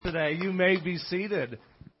today. You may be seated.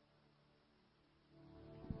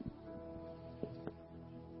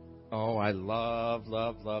 Oh, I love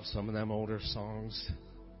some of them older songs,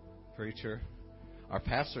 preacher. Our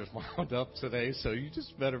pastor's wound up today, so you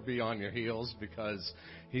just better be on your heels because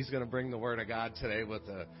he's going to bring the Word of God today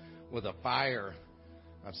with a fire.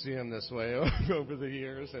 I've seen him this way over the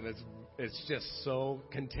years, and it's just so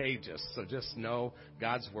contagious. So just know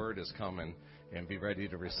God's Word is coming, and be ready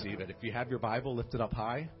to receive it. If you have your Bible, lift it up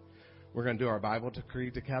high. We're going to do our Bible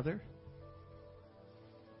decree together.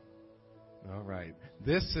 All right.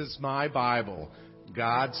 This is my Bible,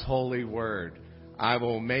 God's holy word. I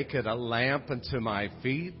will make it a lamp unto my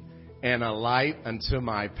feet and a light unto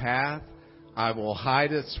my path. I will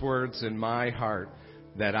hide its words in my heart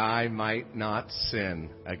that I might not sin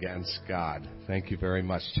against God. Thank you very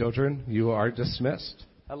much, children. You are dismissed.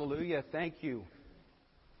 Hallelujah. Thank you.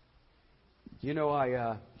 You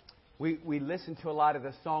know, we listen to a lot of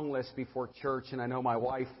the song list before church, and I know my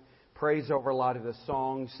wife prays over a lot of the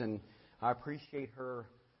songs, and I appreciate her,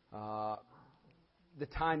 the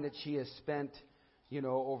time that she has spent, you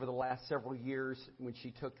know, over the last several years when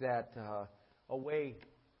she took that away,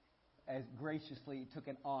 as graciously took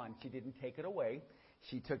it on. She didn't take it away.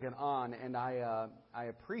 She took it on, and I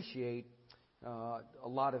appreciate a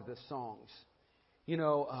lot of the songs. You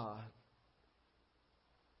know,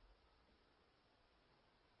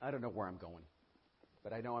 I don't know where I'm going,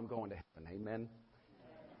 but I know I'm going to heaven. Amen.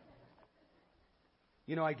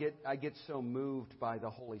 You know, I get so moved by the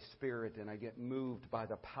Holy Spirit, and I get moved by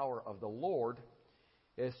the power of the Lord,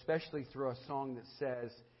 especially through a song that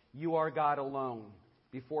says, "You are God alone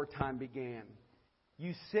before time began.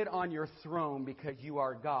 You sit on your throne because you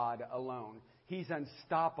are God alone." He's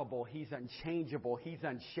unstoppable. He's unchangeable. He's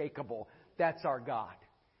unshakable. That's our God.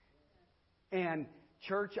 And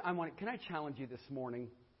church, can I challenge you this morning?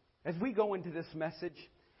 As we go into this message,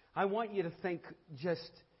 I want you to think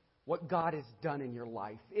just what God has done in your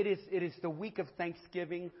life. It is the week of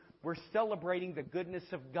Thanksgiving. We're celebrating the goodness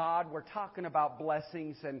of God. We're talking about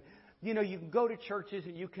blessings. And, you know, you can go to churches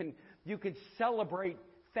and you can celebrate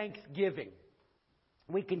Thanksgiving.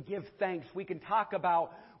 We can give thanks. We can talk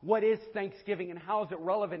about what is Thanksgiving and how is it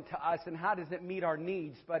relevant to us and how does it meet our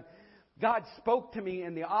needs. But God spoke to me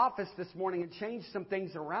in the office this morning and changed some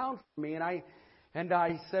things around for me. And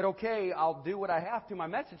I said, okay, I'll do what I have to. My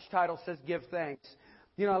message title says, Give Thanks.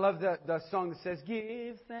 You know, I love the song that says,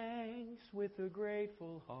 "Give thanks with a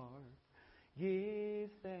grateful heart.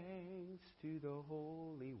 Give thanks to the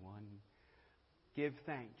Holy One." Give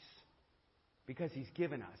thanks because He's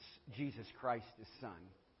given us Jesus Christ, His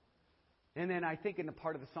Son. And then I think in the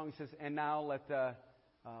part of the song it says, "And now let the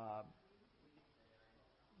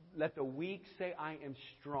weak say, I am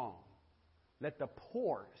strong. Let the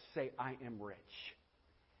poor say, I am rich."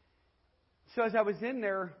 So as I was in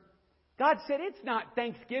there, God said, it's not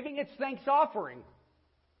Thanksgiving, it's thanks offering.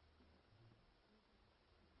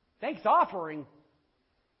 Thanks offering?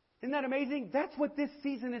 Isn't that amazing? That's what this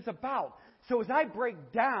season is about. So as I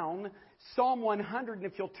break down Psalm 100, and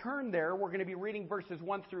if you'll turn there, we're going to be reading verses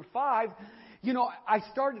 1 through 5. You know, I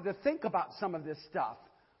started to think about some of this stuff.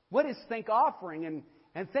 What is thank offering?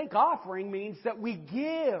 And thank offering means that we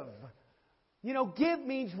give. You know, give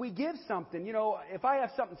means we give something. You know, if I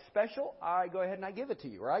have something special, I go ahead and I give it to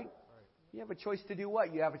you, right? You have a choice to do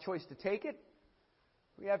what? You have a choice to take it.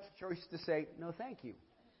 You have a choice to say, no, thank you.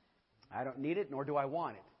 I don't need it, nor do I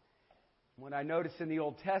want it. When I notice in the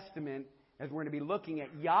Old Testament, as we're going to be looking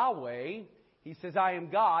at Yahweh, He says, I am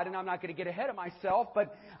God, and I'm not going to get ahead of myself.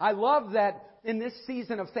 But I love that in this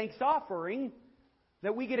season of thanks offering,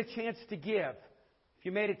 that we get a chance to give. If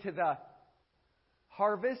you made it to the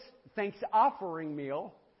Harvest Thanks Offering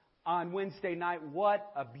meal on Wednesday night,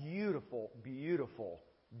 what a beautiful, beautiful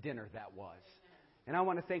dinner that was. And I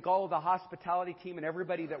want to thank all of the hospitality team and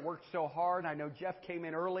everybody that worked so hard. I know Jeff came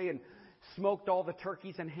in early and smoked all the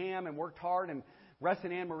turkeys and ham and worked hard. And Russ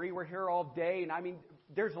and Ann Marie were here all day. And I mean,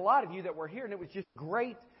 there's a lot of you that were here. And it was just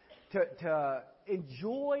great to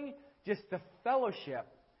enjoy just the fellowship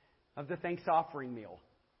of the thanks offering meal.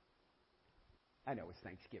 I know it's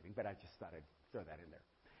Thanksgiving, but I just thought I'd throw that in there.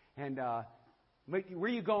 And where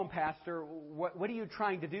are you going, Pastor? What are you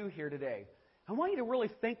trying to do here today? I want you to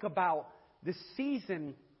really think about the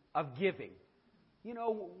season of giving. You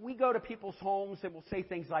know, we go to people's homes and we'll say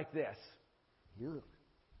things like this.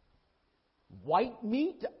 White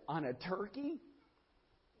meat on a turkey?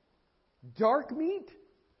 Dark meat?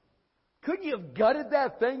 Couldn't you have gutted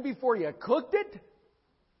that thing before you cooked it?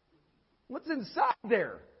 What's inside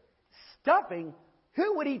there? Stuffing?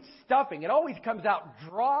 Who would eat stuffing? It always comes out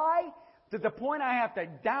dry to the point I have to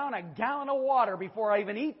down a gallon of water before I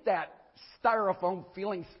even eat that styrofoam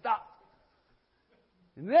feeling stuff.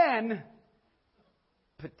 And then,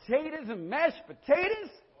 potatoes and mashed potatoes?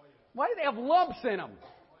 Why do they have lumps in them?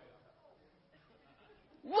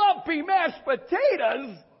 Lumpy mashed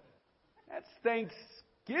potatoes? That's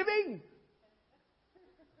Thanksgiving.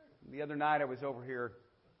 The other night I was over here,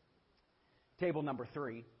 table number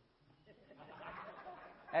 3.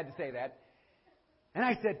 I had to say that. And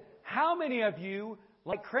I said, how many of you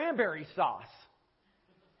like cranberry sauce?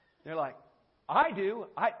 They're like, I do.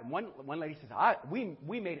 One lady says, we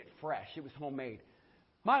made it fresh. It was homemade.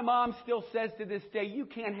 My mom still says to this day, you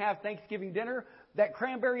can't have Thanksgiving dinner. That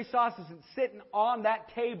cranberry sauce isn't sitting on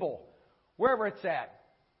that table, wherever it's at.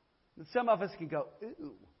 And some of us can go,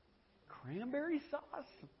 ooh, cranberry sauce?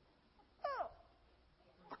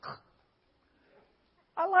 Oh.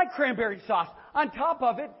 I like cranberry sauce. On top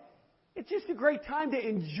of it, it's just a great time to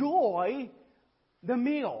enjoy the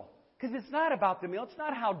meal. Because it's not about the meal. It's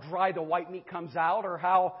not how dry the white meat comes out or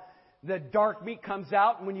how the dark meat comes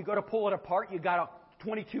out. And when you go to pull it apart, you got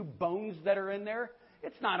 22 bones that are in there.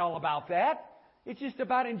 It's not all about that. It's just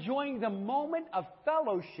about enjoying the moment of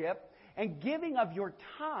fellowship and giving of your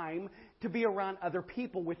time to be around other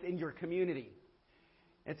people within your community.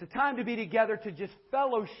 It's a time to be together to just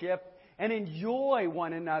fellowship and enjoy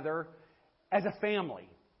one another as a family.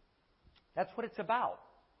 That's what it's about.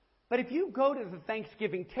 But if you go to the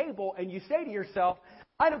Thanksgiving table and you say to yourself,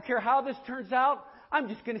 I don't care how this turns out, I'm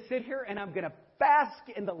just going to sit here and I'm going to bask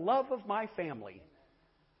in the love of my family.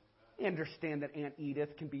 I understand that Aunt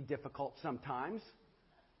Edith can be difficult sometimes.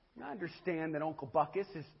 I understand that Uncle Buckus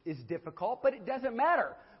is difficult, but it doesn't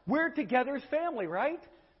matter. We're together as family, right?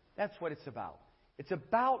 That's what it's about. It's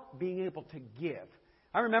about being able to give.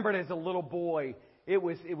 I remember it as a little boy. It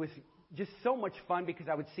was just so much fun because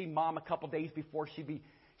I would see Mom a couple days before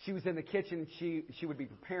she was in the kitchen. She would be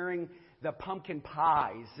preparing the pumpkin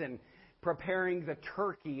pies and preparing the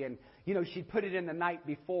turkey. And, she'd put it in the night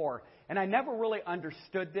before. And I never really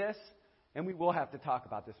understood this. And we will have to talk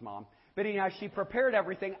about this, Mom. But anyhow, she prepared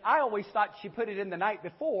everything. I always thought she put it in the night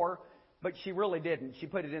before, but she really didn't. She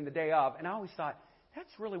put it in the day of. And I always thought,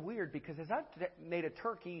 that's really weird because as I made a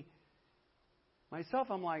turkey myself,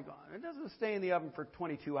 I'm like, it doesn't stay in the oven for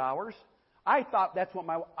 22 hours. I thought that's what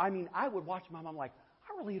I would watch my mom like,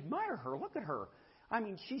 I really admire her. Look at her.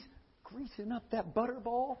 She's greasing up that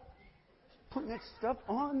butterball, putting that stuff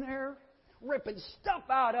on there, ripping stuff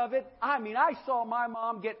out of it. I saw my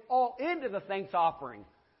mom get all into the thanks offering.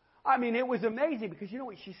 It was amazing because you know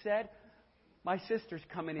what she said? My sister's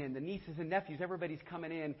coming in, the nieces and nephews, everybody's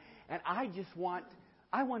coming in, and I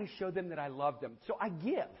want to show them that I love them. So I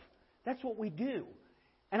give. That's what we do.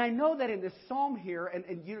 And I know that in this psalm here, and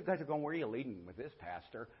you guys are going, where are you leading with this,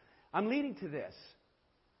 Pastor? I'm leading to this.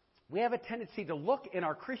 We have a tendency to look in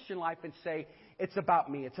our Christian life and say, it's about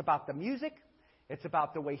me. It's about the music. It's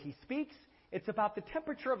about the way he speaks. It's about the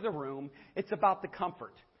temperature of the room. It's about the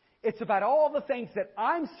comfort. It's about all the things that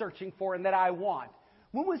I'm searching for and that I want.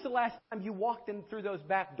 When was the last time you walked in through those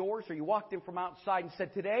back doors or you walked in from outside and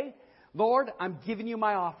said, today, Lord, I'm giving you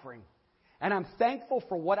my offering. And I'm thankful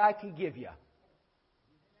for what I can give you.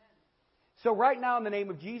 So right now, in the name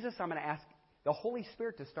of Jesus, I'm going to ask the Holy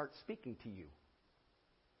Spirit to start speaking to you.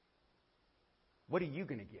 What are you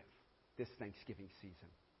going to give this Thanksgiving season?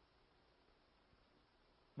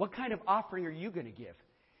 What kind of offering are you going to give?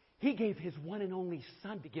 He gave His one and only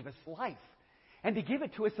Son to give us life and to give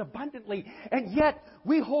it to us abundantly. And yet,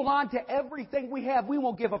 we hold on to everything we have. We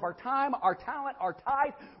won't give up our time, our talent, our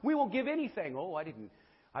tithe. We won't give anything. Oh,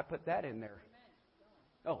 I put that in there.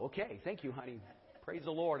 Oh, okay. Thank you, honey. Praise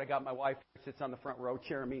the Lord. I got my wife who sits on the front row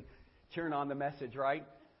cheering on the message, right?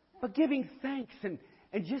 But giving thanks and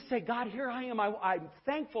just say, God, here I am. I'm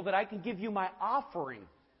thankful that I can give you my offering.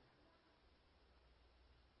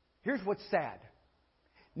 Here's what's sad.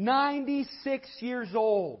 96 years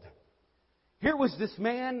old. Here was this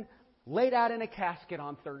man laid out in a casket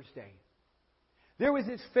on Thursday. There was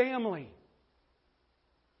his family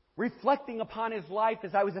reflecting upon his life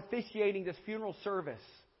as I was officiating this funeral service.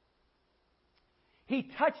 He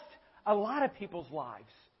touched a lot of people's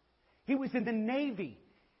lives. He was in the Navy.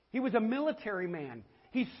 He was a military man.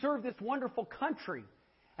 He served this wonderful country.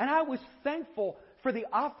 And I was thankful for the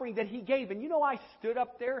offering that he gave. And I stood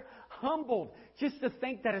up there humbled just to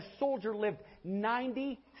think that a soldier lived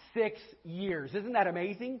 96 years. Isn't that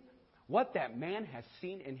amazing? What that man has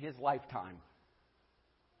seen in his lifetime.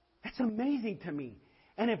 That's amazing to me.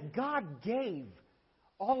 And if God gave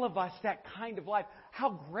all of us that kind of life,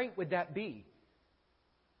 how great would that be?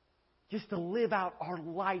 Just to live out our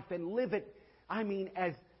life and live it,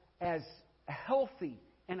 as healthy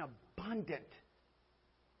and abundant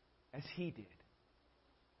as He did.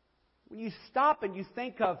 when you stop and you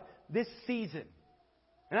think of this season,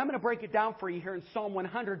 and I'm going to break it down for you here in Psalm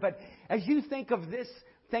 100, but as you think of this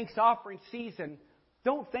thanks offering season,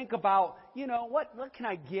 don't think about, what can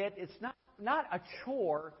I get? It's not a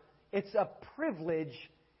chore. It's a privilege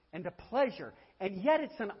and a pleasure. And yet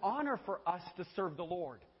it's an honor for us to serve the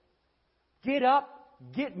Lord. Get up,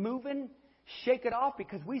 get moving, shake it off,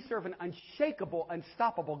 because we serve an unshakable,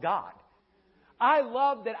 unstoppable God. I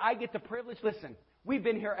love that I get the privilege. Listen, we've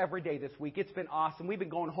been here every day this week. It's been awesome. We've been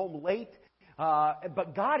going home late.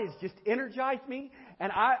 But God has just energized me.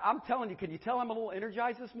 And I'm telling you, can you tell I'm a little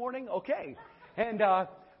energized this morning? Okay. And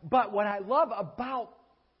but what I love about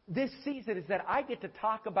this season is that I get to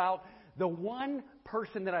talk about the one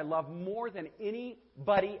person that I love more than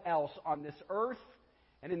anybody else on this earth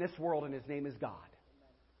and in this world, and His name is God.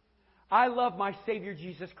 I love my Savior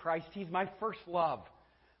Jesus Christ. He's my first love.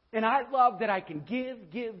 And I love that I can give.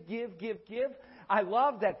 I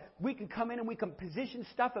love that we can come in and we can position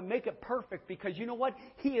stuff and make it perfect, because you know what?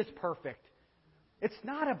 He is perfect. It's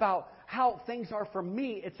not about how things are for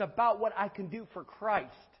me. It's about what I can do for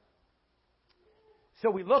Christ.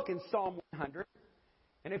 So we look in Psalm 100.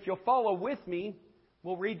 And if you'll follow with me,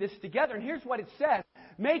 we'll read this together. And here's what it says.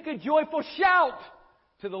 Make a joyful shout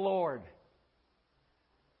to the Lord,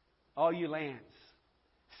 all you lands.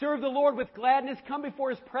 Serve the Lord with gladness. Come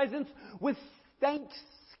before His presence with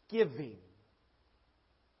thanksgiving.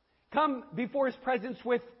 Come before His presence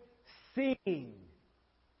with singing.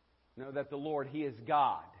 Know that the Lord, He is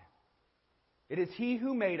God. It is He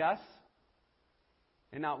who made us,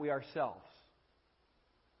 and not we ourselves.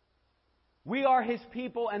 We are His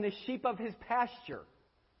people and the sheep of His pasture.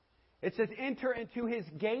 It says, enter into His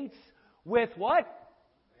gates with what?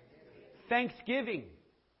 Thanksgiving.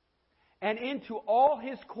 And into all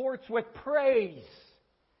His courts with praise.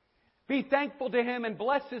 Be thankful to Him and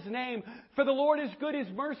bless His name. For the Lord is good, His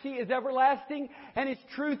mercy is everlasting, and His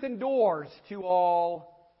truth endures to all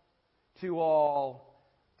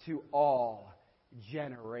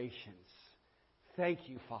generations. Thank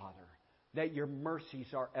you, Father, that your mercies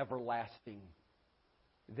are everlasting.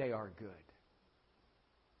 They are good.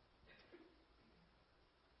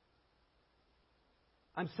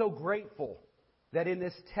 I'm so grateful that in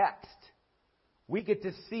this text we get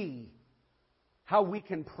to see how we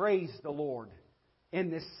can praise the Lord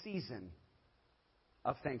in this season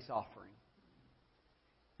of thanks offering.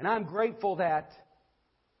 And I'm grateful that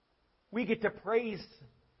we get to praise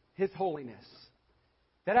His holiness.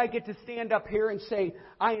 That I get to stand up here and say,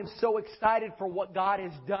 I am so excited for what God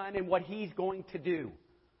has done and what He's going to do.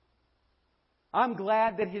 I'm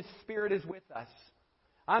glad that His Spirit is with us.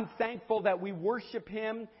 I'm thankful that we worship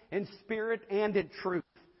Him in spirit and in truth.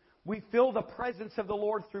 We feel the presence of the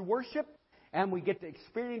Lord through worship, and we get to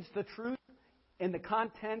experience the truth in the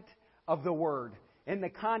content of the Word, in the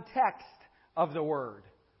context of the Word.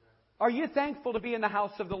 Are you thankful to be in the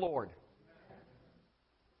house of the Lord?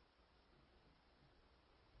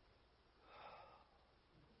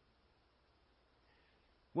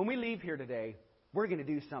 When we leave here today, we're going to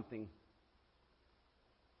do something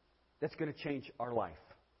that's going to change our life.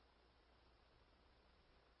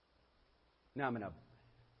 Now I'm going to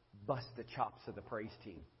bust the chops of the praise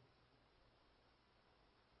team.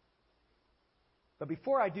 But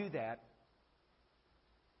before I do that,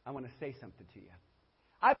 I want to say something to you.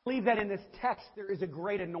 I believe that in this text there is a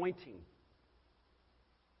great anointing.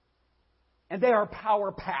 And they are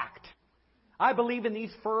power-packed. I believe in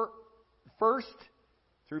these first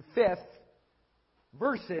through 5th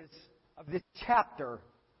verses of this chapter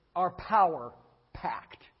are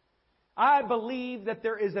power-packed. I believe that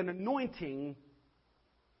there is an anointing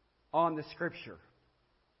on the Scripture.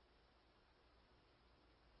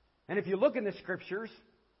 And if you look in the Scriptures,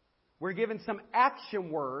 we're given some action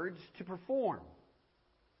words to perform.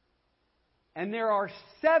 And there are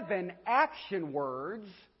 7 action words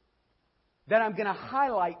that I'm going to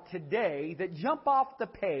highlight today that jump off the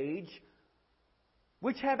page,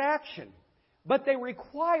 which have action. But they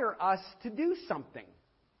require us to do something.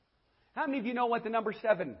 How many of you know what the number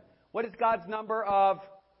 7, what is God's number of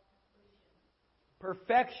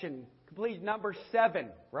perfection? Complete number 7,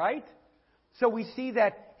 right? So we see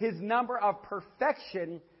that His number of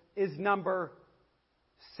perfection is number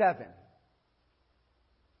 7.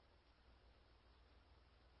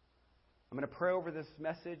 I'm going to pray over this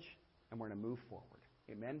message and we're going to move forward.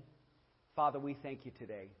 Amen. Father, we thank you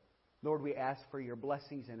today. Lord, we ask for your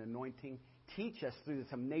blessings and anointing. Teach us through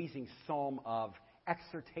this amazing psalm of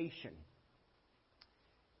exhortation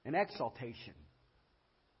and exaltation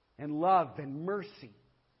and love and mercy.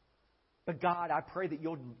 But God, I pray that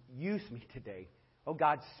you'll use me today. Oh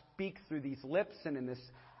God, speak through these lips and in this,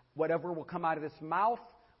 whatever will come out of this mouth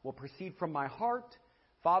will proceed from my heart.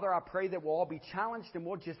 Father, I pray that we'll all be challenged and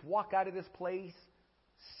we'll just walk out of this place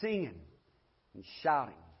singing and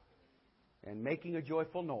shouting and making a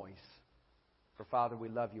joyful noise. For Father, we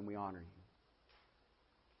love you and we honor you.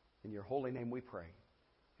 In your holy name we pray.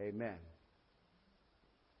 Amen.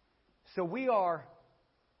 So we are...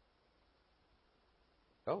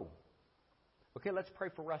 Oh. Okay, let's pray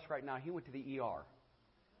for Russ right now. He went to the ER.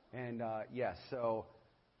 And, yes, so...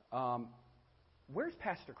 where's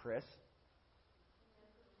Pastor Chris?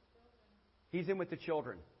 He's in with the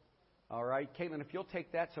children. All right. Caitlin, if you'll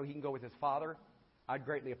take that so he can go with his father, I'd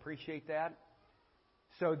greatly appreciate that.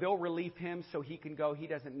 So they'll relieve him so he can go. He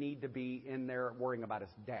doesn't need to be in there worrying about his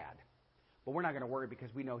dad. But we're not going to worry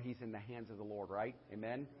because we know he's in the hands of the Lord, right?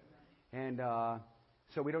 Amen? And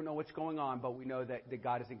so we don't know what's going on, but we know that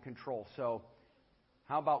God is in control. So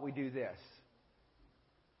how about we do this?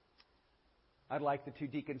 I'd like the two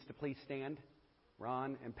deacons to please stand,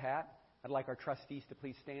 Ron and Pat. I'd like our trustees to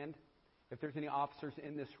please stand. If there's any officers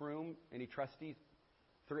in this room, any trustees,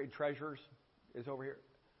 three treasurers is over here.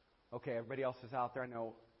 Okay, everybody else is out there. I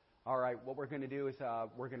know. All right, what we're going to do is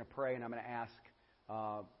we're going to pray, and I'm going to ask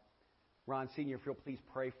Ron Sr. if you'll please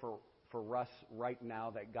pray for Russ right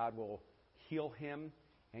now that God will heal him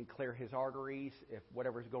and clear his arteries, if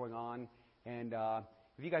whatever's going on. And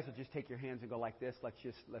if you guys will just take your hands and go like this, let's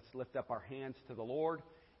lift up our hands to the Lord,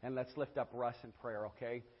 and let's lift up Russ in prayer,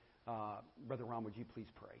 okay? Brother Ron, would you please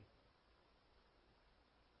pray?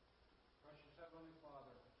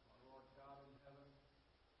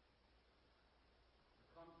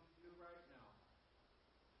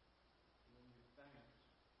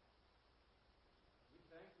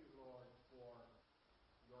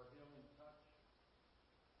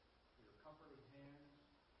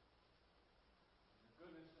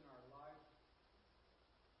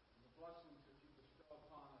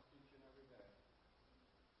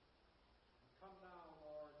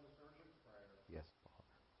 Yes, Father.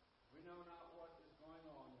 We know not what is going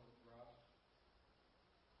on with Russ.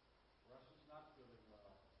 Russ is not feeling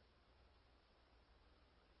well.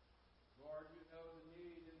 Lord, you know the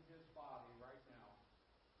need in his body right now.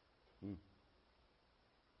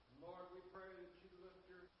 Lord, we pray that you lift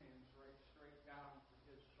your hands right straight down to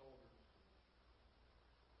his shoulders.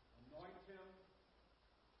 Anoint him,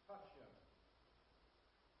 touch him.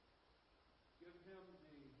 Give him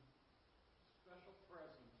the special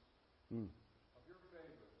presence of your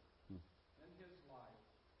favor in his life.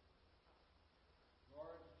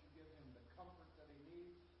 Lord, that you give him the comfort that he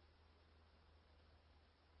needs.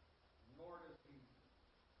 And Lord, as he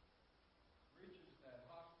reaches that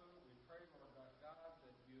hospital, we pray, Lord God,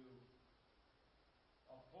 that you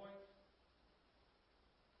appoint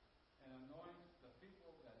and anoint the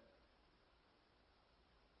people that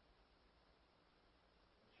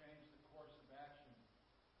change the course of action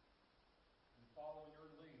and follow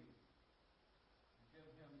your lead. Give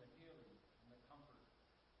him the healing and the comfort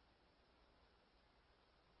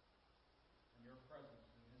and your presence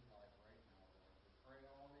in his life right now, Lord. We pray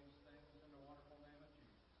all these things in the wonderful name of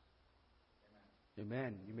Jesus.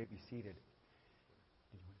 Amen. Amen. You may be seated.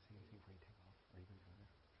 Did you want to say anything before you take off? Are you going to go there?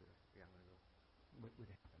 Sure. Yeah, I'm going to go. What would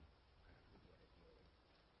happen?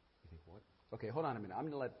 You think what? Okay, hold on a minute. I'm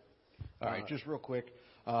going to let... All right, just real quick.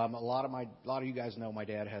 A lot of you guys know my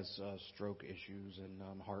dad has stroke issues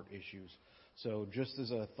and heart issues. So just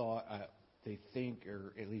as a thought, they think,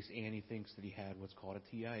 or at least Annie thinks, that he had what's called a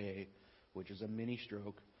TIA, which is a mini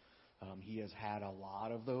stroke. He has had a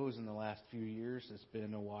lot of those in the last few years. It's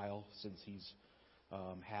been a while since he's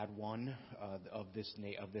had one of this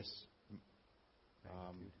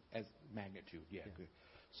magnitude. Yeah.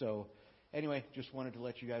 So anyway, just wanted to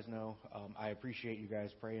let you guys know. I appreciate you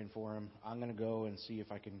guys praying for him. I'm going to go and see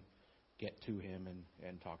if I can get to him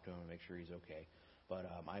and talk to him and make sure he's okay. But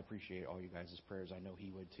I appreciate all you guys' prayers. I know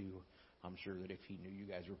he would too. I'm sure that if he knew you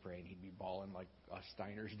guys were praying, he'd be bawling like us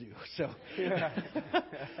Steiners do. So,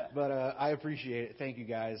 but I appreciate it. Thank you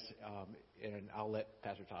guys, and I'll let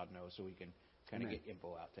Pastor Todd know so we can kind of get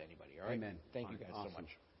info out to anybody. All right. Amen. Thank you guys awesome. so much.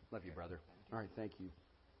 Love you, brother. All right. Thank you.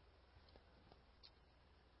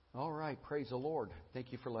 All right. Praise the Lord.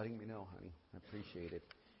 Thank you for letting me know, honey. I appreciate it.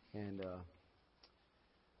 And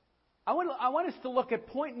I want us to look at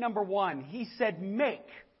point number 1. He said make,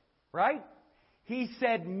 right? He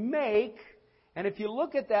said make, and if you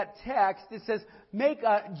look at that text, it says make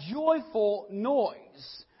a joyful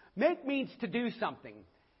noise. Make means to do something.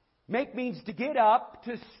 Make means to get up,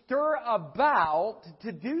 to stir about,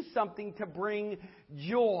 to do something to bring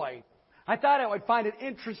joy. I thought I would find it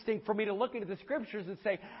interesting for me to look into the Scriptures and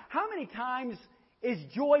say, how many times is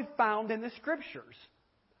joy found in the Scriptures?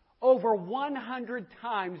 Over 100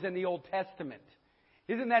 times in the Old Testament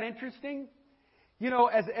Isn't that interesting? You know,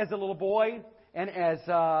 as a little boy and as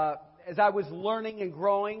I was learning and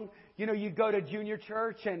growing, you know, you'd go to junior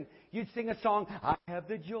church and you'd sing a song, I have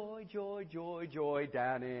the joy, joy, joy, joy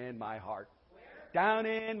down in my heart. Where? Down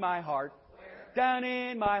in my heart. Where? Down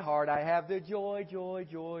in my heart. I have the joy, joy,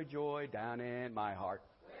 joy, joy down in my heart.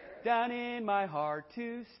 Where? Down in my heart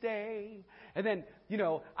to stay. And then, you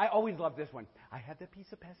know, I always love this one. I have the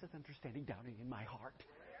peace of passeth understanding down in my heart.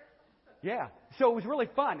 Yeah. So it was really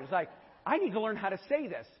fun. It was like, I need to learn how to say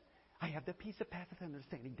this. I have the peace of passeth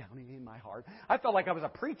understanding down in my heart. I felt like I was a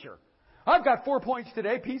preacher. I've got 4 points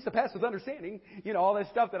today, peace that passeth understanding. You know, all this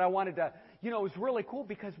stuff that I wanted to, you know, it was really cool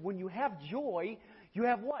because when you have joy, you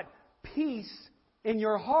have what? Peace in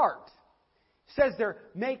your heart. It says there,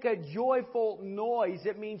 make a joyful noise.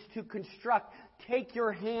 It means to construct. Take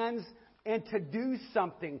your hands and to do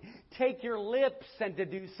something. Take your lips and to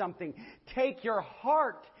do something. Take your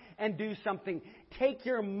heart and do something. Take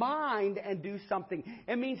your mind and do something.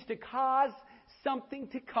 It means to cause something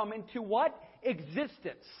to come into what?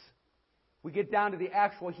 Existence. We get down to the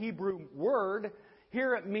actual Hebrew word.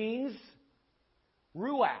 Here it means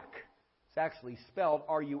ruach. It's actually spelled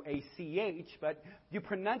R-U-A-C-H, but you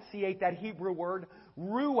pronunciate that Hebrew word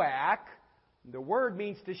ruach. The word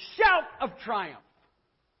means to shout of triumph.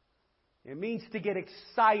 It means to get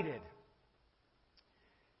excited.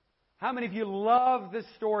 How many of you love the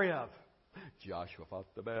story of Joshua fought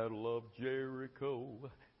the battle of Jericho,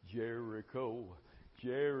 Jericho,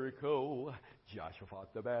 Jericho. Joshua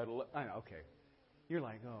fought the battle. I know, okay. You're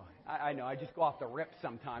like, oh, I know. I just go off the rip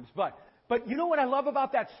sometimes. But you know what I love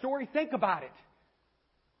about that story? Think about it.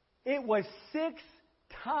 It was 6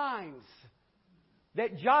 times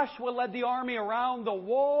that Joshua led the army around the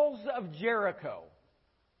walls of Jericho.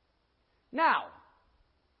 Now,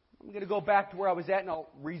 I'm going to go back to where I was at, and I'll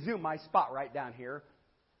resume my spot right down here.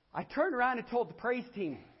 I turned around and told the praise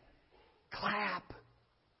team, clap.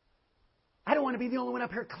 I don't want to be the only one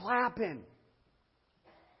up here clapping.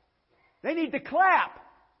 They need to clap.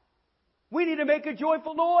 We need to make a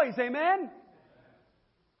joyful noise. Amen?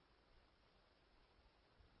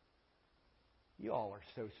 You all are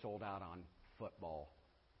so sold out on football.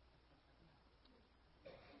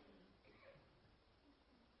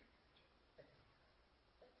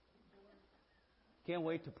 Can't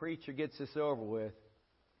wait till preacher gets this over with.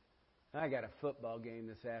 I got a football game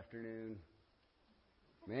this afternoon.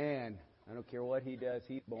 Man, I don't care what he does.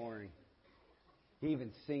 He's boring. He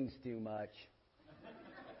even sings too much.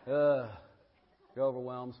 It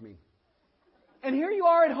overwhelms me. And here you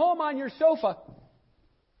are at home on your sofa.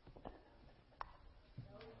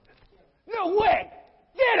 No way!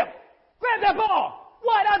 Get him! Grab that ball!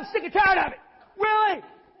 What? I'm sick and tired of it! Really?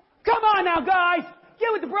 Come on now, guys!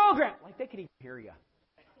 Get with the program! Like they can even hear you.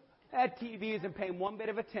 That TV isn't paying one bit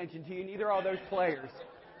of attention to you, neither are those players.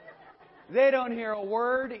 They don't hear a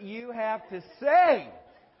word you have to say.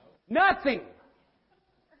 Nothing.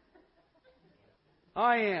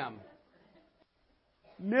 I am.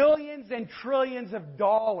 Millions and trillions of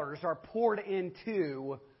dollars are poured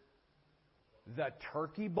into the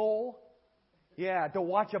Turkey Bowl. Yeah, to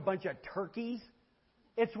watch a bunch of turkeys.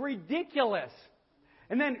 It's ridiculous.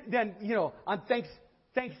 And then you know, on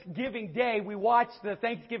Thanksgiving Day, we watch the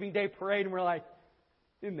Thanksgiving Day parade and we're like,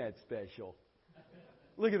 isn't that special?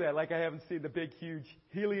 Look at that, like I haven't seen the big, huge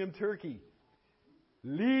helium turkey.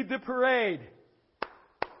 Lead the parade.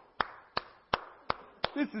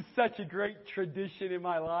 This is such a great tradition in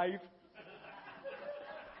my life.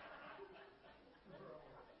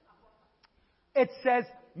 It says,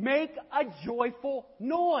 make a joyful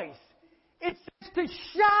noise. It says to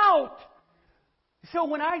shout. So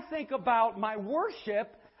when I think about my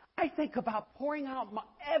worship, I think about pouring out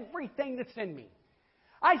everything that's in me.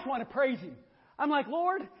 I just want to praise Him. I'm like,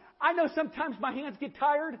 Lord, I know sometimes my hands get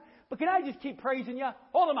tired, but can I just keep praising You?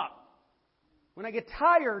 Hold them up. When I get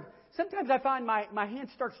tired, sometimes I find my hand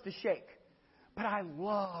starts to shake. But I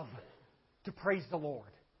love to praise the Lord.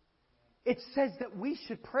 It says that we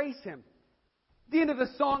should praise Him. At the end of the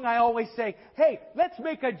song, I always say, hey, let's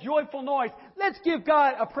make a joyful noise. Let's give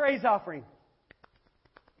God a praise offering.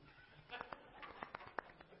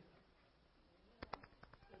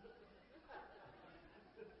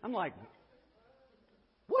 I'm like,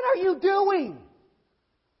 what are you doing?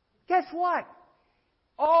 Guess what?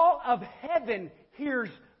 All of heaven hears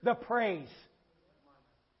the praise.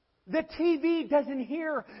 The TV doesn't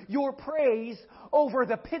hear your praise over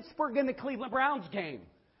the Pittsburgh and the Cleveland Browns game.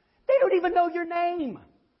 They don't even know your name.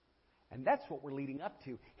 And that's what we're leading up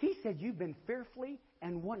to. He said you've been fearfully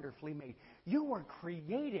and wonderfully made. You were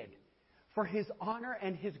created for His honor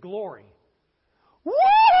and His glory.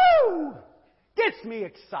 Woo! Gets me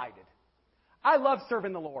excited. I love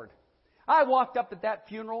serving the Lord. I walked up at that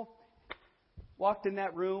funeral, walked in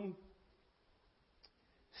that room,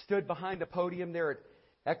 stood behind a podium there at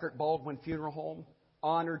Eckert Baldwin Funeral Home,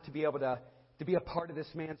 honored to be able to be a part of this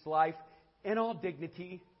man's life. In all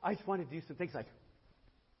dignity, I just wanted to do some things like,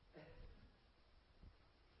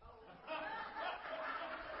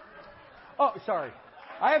 oh, sorry.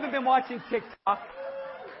 I haven't been watching TikTok.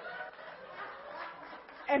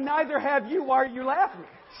 And neither have you. Why are you laughing?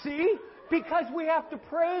 See? Because we have to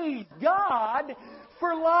praise God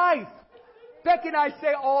for life. Becky and I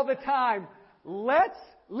say all the time, let's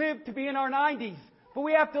live to be in our 90s. But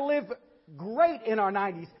we have to live great in our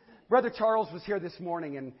 90s. Brother Charles was here this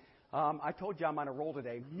morning, and I told you I'm on a roll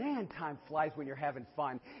today. Man, time flies when you're having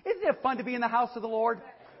fun. Isn't it fun to be in the house of the Lord?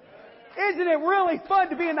 Isn't it really fun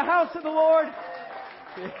to be in the house of the Lord?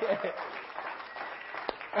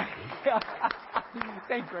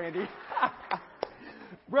 Thanks, Randy.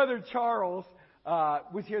 Brother Charles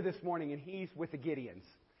was here this morning, and he's with the Gideons.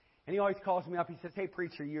 And he always calls me up. He says, hey,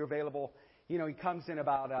 preacher, are you available? You know, he comes in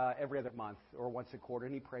about every other month or once a quarter,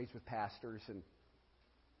 and he prays with pastors. And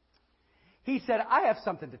he said, I have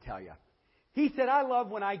something to tell you. He said, I love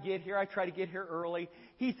when I get here. I try to get here early.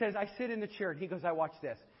 He says, I sit in the chair, and he goes, I watch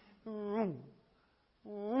this.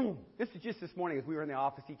 This is just this morning as we were in the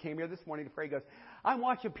office. He came here this morning to pray. He goes, I'm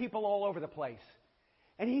watching people all over the place.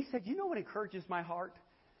 And he said, you know what encourages my heart?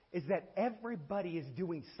 Is that everybody is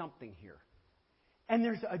doing something here. And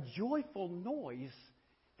there's a joyful noise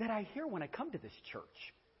that I hear when I come to this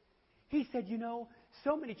church. He said, you know,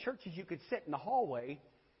 so many churches you could sit in the hallway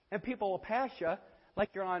and people will pass you like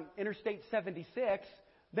you're on Interstate 76.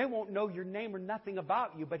 They won't know your name or nothing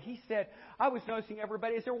about you. But he said, I was noticing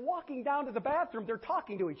everybody, as they're walking down to the bathroom, they're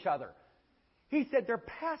talking to each other. He said they're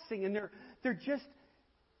passing and they're just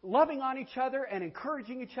loving on each other and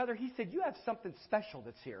encouraging each other. He said, you have something special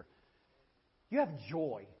that's here. You have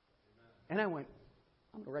joy. And I went,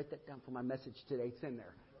 I'm going to write that down for my message today. It's in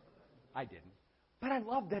there. I didn't. But I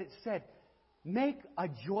love that it said, make a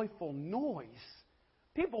joyful noise.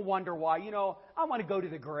 People wonder why. You know, I want to go to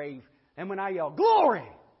the grave. And when I yell, glory,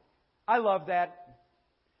 I love that.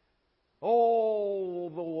 All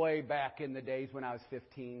the way back in the days when I was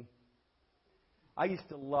 15, I used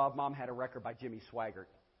to love, Mom had a record by Jimmy Swaggart.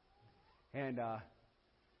 And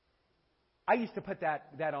I used to put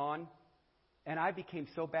that on. And I became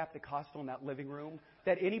so Baptist-costal in that living room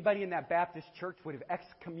that anybody in that Baptist church would have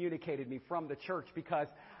excommunicated me from the church because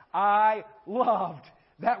I loved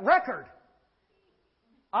that record.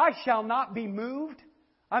 I shall not be moved.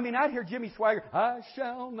 I mean, I'd hear Jimmy Swaggart, I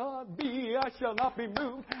shall not be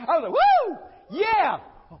moved. I was like, woo! Yeah!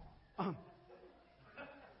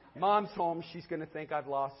 Mom's home. She's going to think I've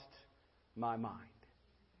lost my mind.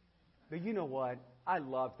 But you know what? I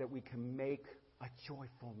love that we can make a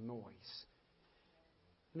joyful noise.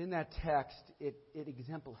 And in that text, it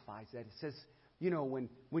exemplifies that. It says, you know,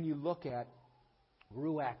 when you look at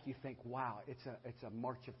Ruach, you think, wow, it's a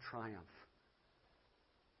march of triumph.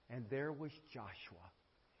 And there was Joshua.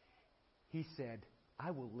 He said,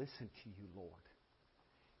 I will listen to you, Lord.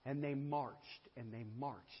 And they marched, and they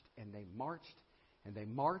marched, and they marched, and they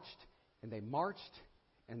marched, and they marched,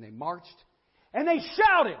 and they marched, and they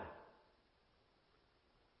shouted.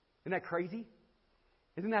 Isn't that crazy?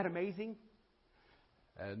 Isn't that amazing?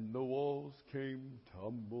 And the walls came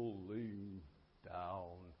tumbling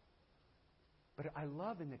down. But I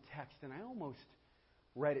love in the text, and I almost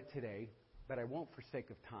read it today, but I won't for sake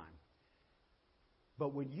of time.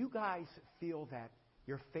 But when you guys feel that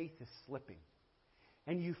your faith is slipping,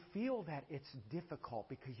 and you feel that it's difficult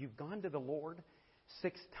because you've gone to the Lord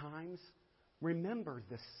 6 times, remember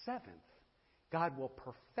the 7th, God will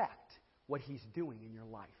perfect what He's doing in your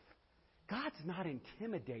life. God's not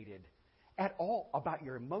intimidated at all about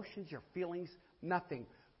your emotions, your feelings, nothing.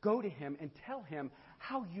 Go to Him and tell Him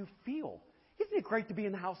how you feel. Isn't it great to be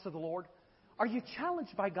in the house of the Lord? Are you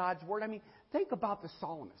challenged by God's Word? I mean, think about the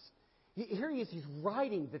psalmist. Here he is, he's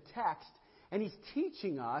writing the text, and he's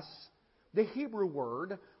teaching us the Hebrew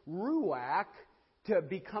word, ruach, to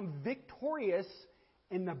become victorious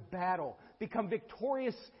in the battle, become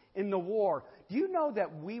victorious in the war. Do you know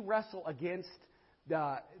that we wrestle against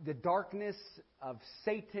the darkness of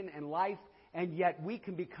Satan and life, and yet we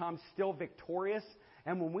can become still victorious?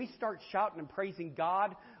 And when we start shouting and praising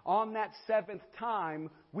God, on that 7th time,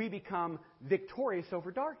 we become victorious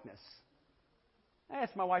over darkness. I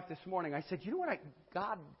asked my wife this morning, I said, you know what,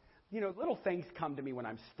 God, you know, little things come to me when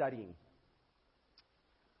I'm studying.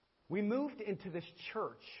 We moved into this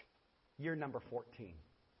church year number 14.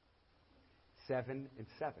 7 and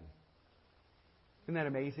 7. Isn't that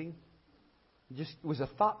amazing? It was a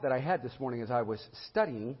thought that I had this morning as I was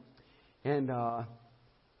studying. And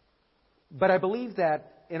but I believe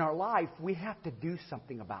that in our life, we have to do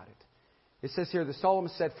something about it. It says here, the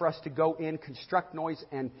Solomon said for us to go in, construct noise,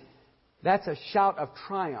 and that's a shout of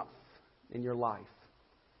triumph in your life.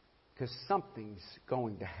 Because something's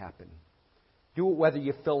going to happen. Do it whether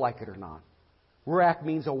you feel like it or not. Ruach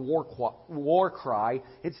means a war cry.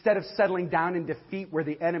 Instead of settling down in defeat where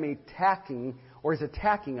the enemy is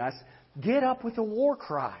attacking us, get up with a war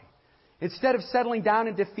cry. Instead of settling down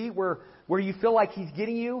in defeat where you feel like he's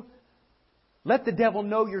getting you, let the devil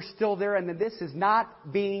know you're still there and that this is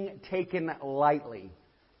not being taken lightly.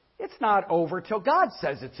 It's not over till God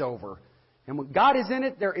says it's over. And when God is in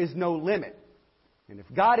it, there is no limit. And if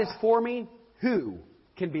God is for me, who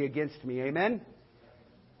can be against me? Amen?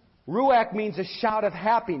 Ruach means a shout of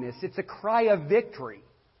happiness. It's a cry of victory.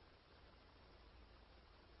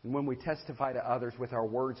 And when we testify to others with our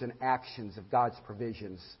words and actions of God's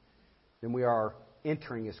provisions, then we are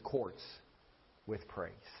entering His courts with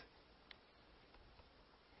praise.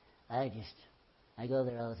 I go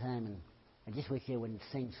there all the time, and I just wish they wouldn't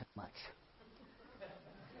sing so much.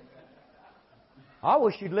 I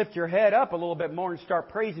wish you'd lift your head up a little bit more and start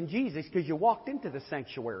praising Jesus because you walked into the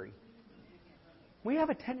sanctuary. We have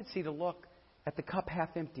a tendency to look at the cup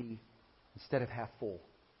half empty instead of half full.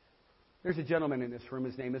 There's a gentleman in this room.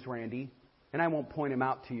 His name is Randy. And I won't point him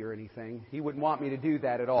out to you or anything. He wouldn't want me to do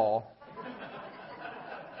that at all.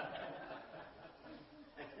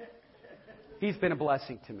 He's been a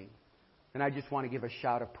blessing to me. And I just want to give a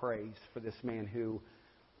shout of praise for this man who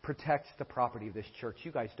protects the property of this church.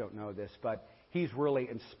 You guys don't know this, but he's really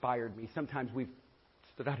inspired me. Sometimes we've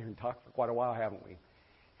stood out here and talked for quite a while, haven't we?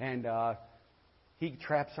 And he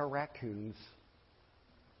traps our raccoons.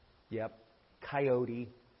 Yep. Coyote.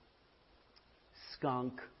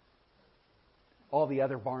 Skunk. All the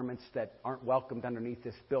other varmints that aren't welcomed underneath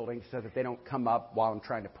this building so that they don't come up while I'm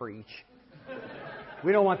trying to preach.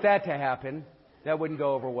 We don't want that to happen. That wouldn't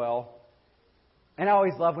go over well. And I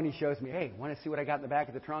always love when he shows me, hey, want to see what I got in the back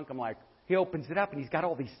of the trunk? I'm like, he opens it up and he's got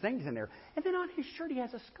all these things in there. And then on his shirt he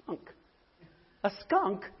has a skunk. A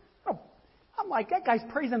skunk? Oh, I'm like, that guy's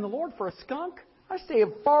praising the Lord for a skunk? I stay as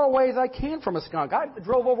far away as I can from a skunk. I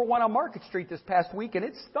drove over one on Market Street this past week and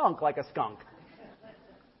it stunk like a skunk.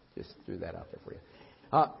 Just threw that out there for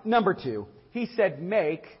you. Number 2, he said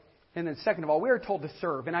make. And then second of all, we are told to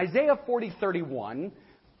serve. In Isaiah 40:31,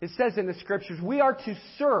 it says in the Scriptures, we are to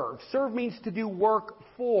serve. Serve means to do work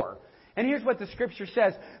for. And here's what the Scripture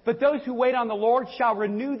says. But those who wait on the Lord shall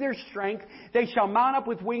renew their strength. They shall mount up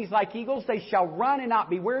with wings like eagles. They shall run and not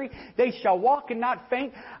be weary. They shall walk and not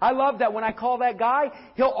faint. I love that when I call that guy,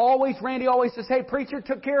 Randy always says, hey, preacher,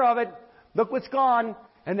 took care of it. Look what's gone.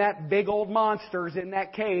 And that big old monster's in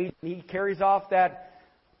that cage. And he carries off that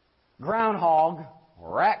groundhog,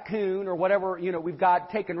 raccoon, or whatever, we've got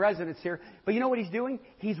taken residence here. But you know what he's doing?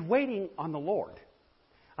 He's waiting on the Lord.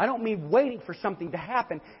 I don't mean waiting for something to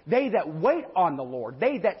happen. They that wait on the Lord,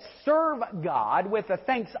 they that serve God with a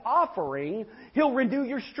thanks offering, He'll renew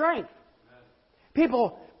your strength.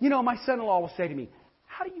 People, my son-in-law will say to me,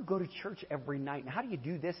 how do you go to church every night? And how do you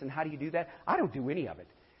do this and how do you do that? I don't do any of it.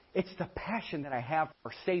 It's the passion that I have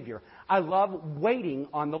for Savior. I love waiting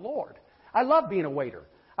on the Lord. I love being a waiter.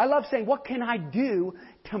 I love saying, what can I do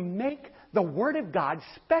to make the Word of God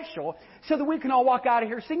special so that we can all walk out of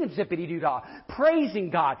here singing zippity-doo-dah, praising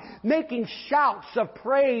God, making shouts of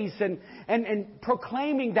praise and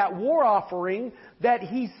proclaiming that war offering that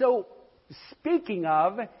He's so speaking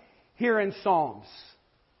of here in Psalms.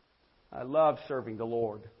 I love serving the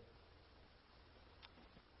Lord.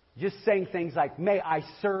 Just saying things like, may I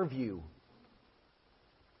serve you,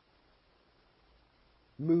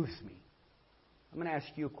 moves me. I'm going to ask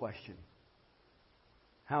you a question.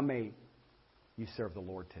 How may you serve the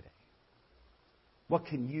Lord today? What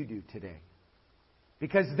can you do today?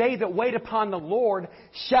 Because they that wait upon the Lord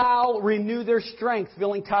shall renew their strength.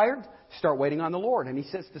 Feeling tired? Start waiting on the Lord. And He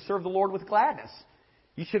says to serve the Lord with gladness.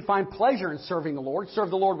 You should find pleasure in serving the Lord. Serve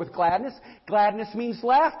the Lord with gladness. Gladness means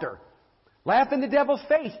laughter. Laugh in the devil's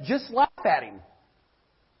face. Just laugh at him.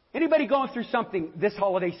 Anybody going through something this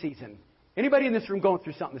holiday season? Anybody in this room going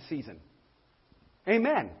through something this season?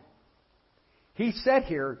 Amen. He said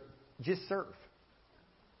here, just serve.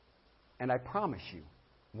 And I promise you,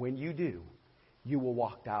 when you do, you will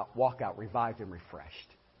walk out revived and refreshed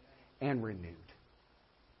and renewed.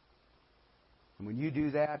 And when you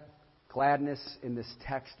do that, gladness in this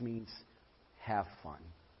text means have fun.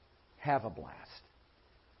 Have a blast.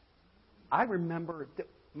 I remember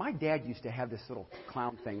my dad used to have this little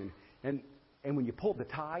clown thing, and when you pulled the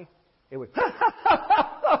tie, it would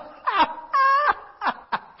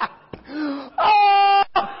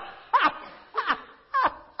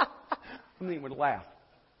anyone would laugh.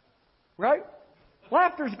 Right?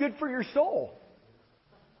 Laughter's good for your soul.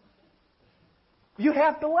 You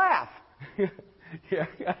have to laugh.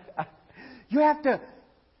 You have to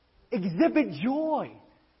exhibit joy.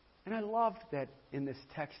 And I love that in this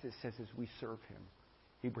text it says as we serve Him,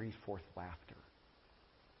 He brings forth laughter.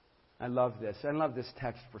 I love this. I love this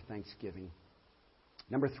text for Thanksgiving.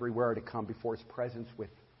 Number 3, we are to come before His presence with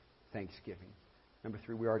thanksgiving. Number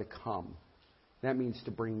 3, we are to come. That means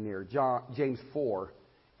to bring near. James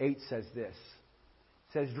 4:8 says this.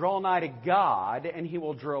 It says, draw nigh to God, and He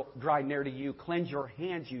will draw near to you. Cleanse your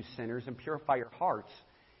hands, you sinners, and purify your hearts,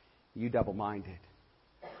 you double-minded.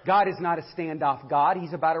 God is not a standoff God.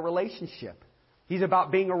 He's about a relationship. He's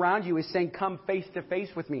about being around you. He's saying, come face to face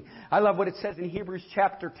with me. I love what it says in Hebrews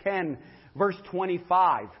chapter 10, verse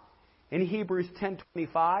 25. In Hebrews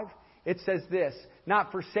 10:25, it says this,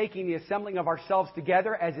 not forsaking the assembling of ourselves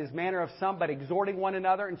together as is manner of some, but exhorting one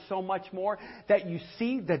another, and so much more, that you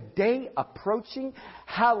see the day approaching.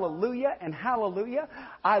 Hallelujah and hallelujah.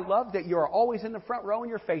 I love that you're always in the front row and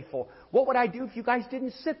you're faithful. What would I do if you guys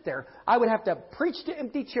didn't sit there? I would have to preach to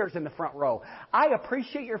empty chairs in the front row. I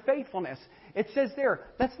appreciate your faithfulness. It says there,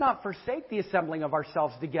 let's not forsake the assembling of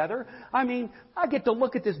ourselves together. I mean, I get to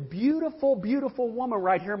look at this beautiful, beautiful woman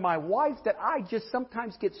right here, my wife, that I just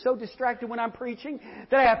sometimes get so distracted when I'm preaching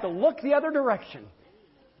that I have to look the other direction.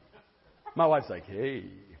 My wife's like, hey.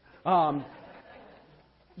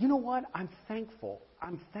 You know what? I'm thankful.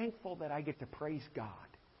 I'm thankful that I get to praise God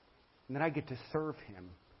and that I get to serve Him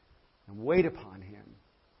and wait upon Him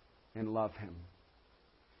and love Him.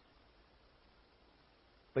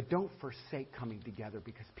 But don't forsake coming together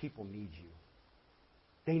because people need you.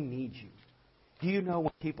 They need you. Do you know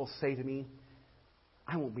when people say to me,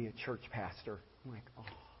 I won't be a church pastor? I'm like, oh,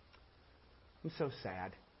 I'm so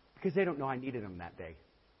sad. Because they don't know I needed them that day.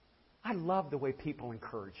 I love the way people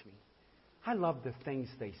encourage me. I love the things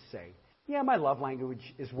they say. Yeah, my love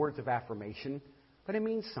language is words of affirmation, but it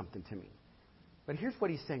means something to me. But here's what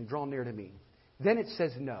he's saying, draw near to me. Then it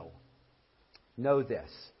says no. Know this.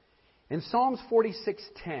 In Psalms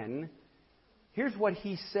 46:10, here's what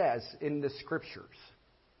he says in the Scriptures.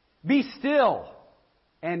 Be still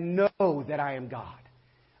and know that I am God.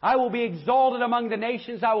 I will be exalted among the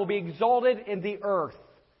nations. I will be exalted in the earth.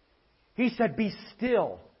 He said, be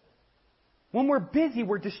still. When we're busy,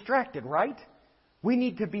 we're distracted, right? We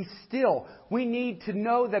need to be still. We need to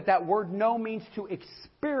know that that word know means to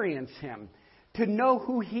experience Him, to know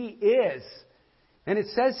who He is. And it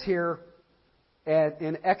says here,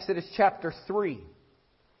 in Exodus chapter 3.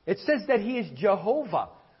 It says that He is Jehovah.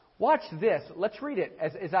 Watch this. Let's read it.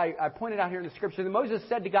 As I pointed out here in the Scripture. And Moses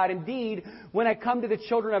said to God, indeed, when I come to the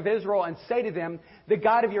children of Israel and say to them, the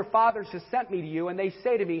God of your fathers has sent me to you, and they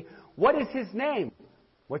say to me, what is His name?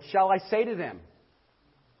 What shall I say to them?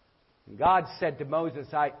 And God said to Moses,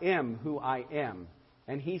 I am who I am.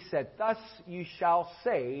 And He said, thus you shall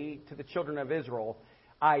say to the children of Israel,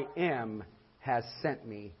 I am has sent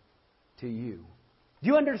me to you. Do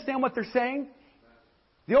you understand what they're saying?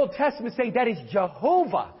 The Old Testament is saying that is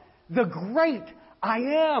Jehovah, the great I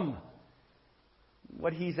am.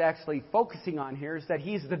 What he's actually focusing on here is that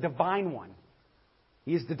He's the divine one.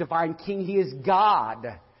 He is the divine King. He is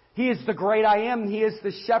God. He is the great I am. He is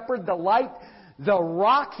the shepherd, the light, the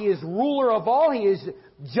rock. He is ruler of all. He is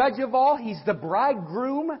judge of all. He's the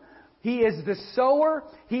bridegroom. He is the sower.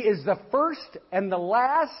 He is the first and the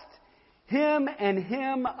last. Him and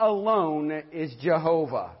Him alone is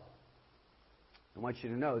Jehovah. I want you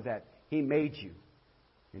to know that He made you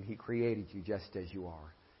and He created you just as you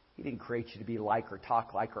are. He didn't create you to be like or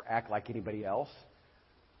talk like or act like anybody else.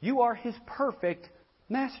 You are His perfect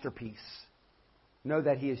masterpiece. Know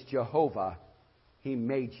that He is Jehovah. He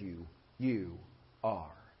made you. You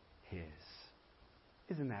are His.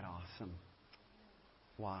 Isn't that awesome?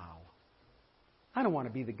 Wow. I don't want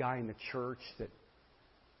to be the guy in the church that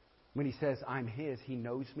when he says, I'm His, He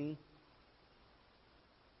knows me.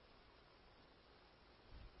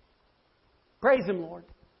 Praise Him, Lord.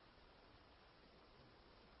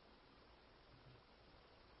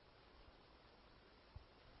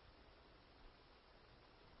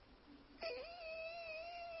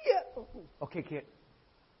 Okay, kid.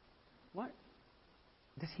 What?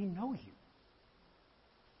 Does He know you?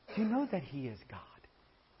 Do you know that He is God?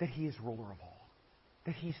 That He is ruler of all?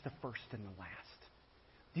 That He's the first and the last?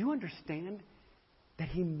 Do you understand that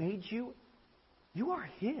He made you? You are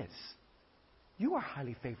His. You are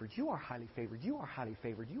highly favored. You are highly favored. You are highly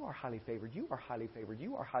favored. You are highly favored. You are highly favored.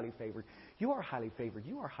 You are highly favored. You are highly favored.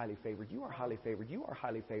 You are highly favored. You are highly favored. You are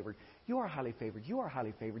highly favored. You are highly favored. You are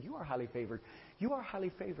highly favored. You are highly favored. You are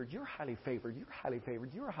highly favored. You're highly favored. You're highly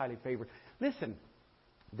favored. You're highly favored. Listen,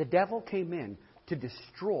 The devil came in to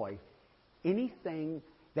destroy anything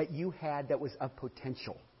that you had that was of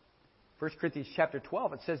potential. 1 Corinthians chapter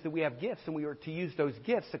 12, it says that we have gifts and we are to use those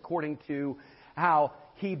gifts according to how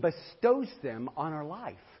He bestows them on our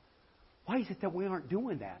life. Why is it that we aren't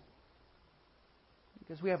doing that?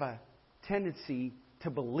 Because we have a tendency to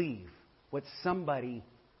believe what somebody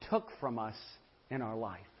took from us in our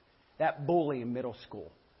life. That bully in middle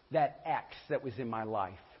school, that ex that was in my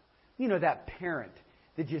life, that parent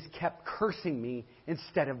that just kept cursing me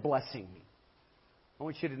instead of blessing me. I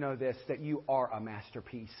want you to know this, that you are a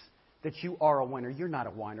masterpiece, that you are a winner. You're not a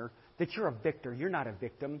whiner, that you're a victor. You're not a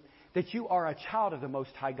victim, that you are a child of the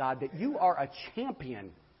Most High God, that you are a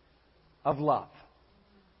champion of love.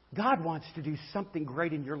 God wants to do something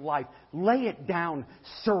great in your life. Lay it down.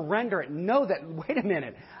 Surrender it. Know that, wait a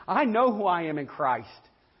minute, I know who I am in Christ.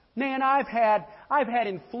 Man, I've had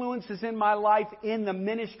influences in my life in the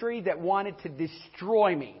ministry that wanted to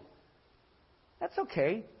destroy me. That's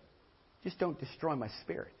okay. Just don't destroy my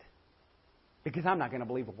spirit. Because I'm not going to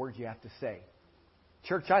believe a word you have to say.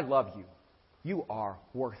 Church, I love you. You are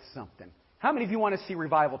worth something. How many of you want to see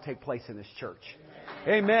revival take place in this church?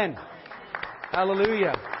 Amen.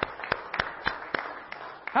 Hallelujah.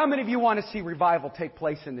 How many of you want to see revival take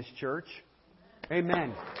place in this church?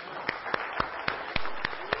 Amen.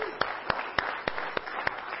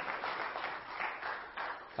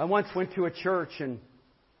 I once went to a church and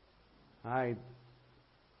I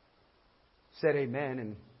said amen,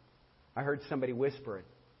 and I heard somebody whisper it.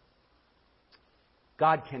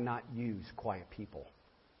 God cannot use quiet people.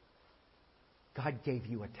 God gave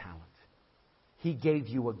you a talent. He gave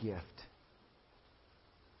you a gift.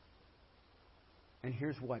 And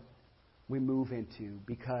here's what we move into,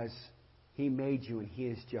 because He made you and He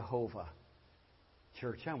is Jehovah.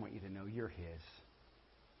 Church, I want you to know you're His.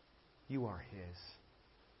 You are His.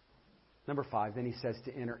 Number 5, then He says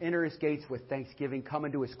to enter. Enter His gates with thanksgiving. Come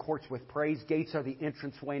into His courts with praise. Gates are the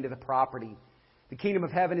entranceway into the property. The kingdom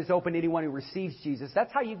of heaven is open to anyone who receives Jesus.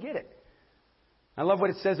 That's how you get it. I love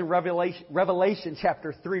what it says in Revelation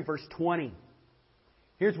chapter 3, verse 20.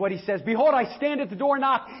 Here's what He says. Behold, I stand at the door and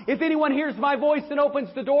knock. If anyone hears my voice and opens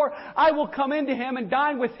the door, I will come into him and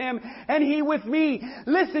dine with him and he with me.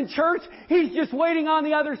 Listen, church, He's just waiting on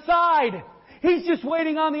the other side. He's just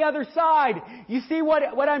waiting on the other side. You see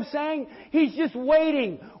what I'm saying? He's just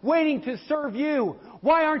waiting to serve you.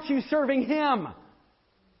 Why aren't you serving Him?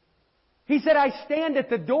 He said, I stand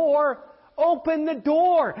at the door. Open the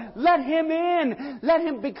door. Let Him in. Let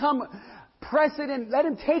Him become president. Let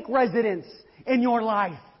Him take residence in your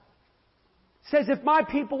life. It says, if my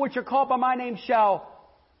people which are called by my name shall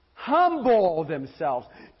humble themselves,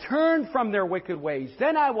 turn from their wicked ways,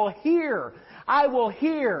 then I will hear. I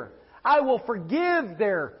will forgive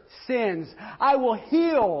their sins. I will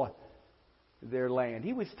heal their land.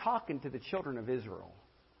 He was talking to the children of Israel.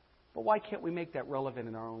 But why can't we make that relevant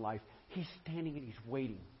in our own life? He's standing and He's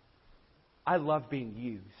waiting. I love being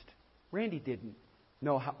used. Randy didn't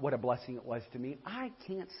know what a blessing it was to me. I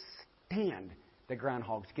can't stand that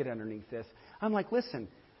groundhogs get underneath this. I'm like, listen,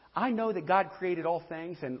 I know that God created all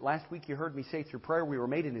things, and last week you heard me say through prayer we were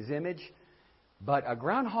made in His image, but a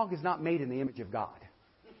groundhog is not made in the image of God.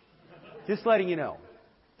 Just letting you know.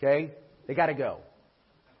 Okay? They got to go.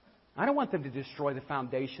 I don't want them to destroy the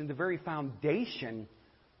foundation, the very foundation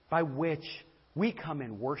by which we come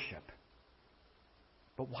and worship.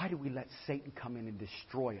 But why do we let Satan come in and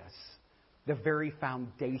destroy us? The very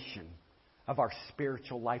foundation of our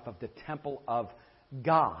spiritual life, of the temple of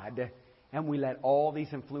God. And we let all these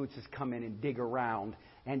influences come in and dig around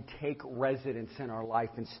and take residence in our life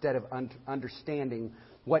instead of understanding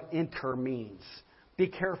what enter means. Be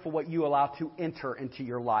careful what you allow to enter into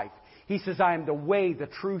your life. He says, I am the way, the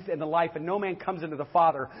truth, and the life, and no man comes into the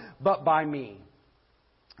Father but by me.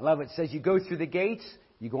 I love it. It says you go through the gates,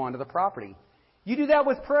 you go onto the property. You do that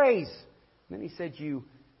with praise. And then He said you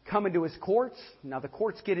come into His courts. Now the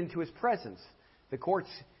courts get into His presence. The courts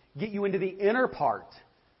get you into the inner part.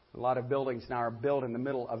 A lot of buildings now are built in the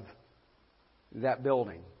middle of that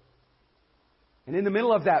building. And in the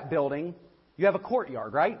middle of that building, you have a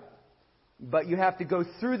courtyard, right? But you have to go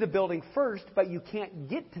through the building first, but you can't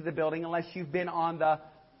get to the building unless you've been on the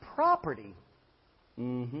property.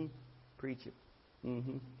 Preach it.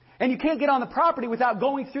 And you can't get on the property without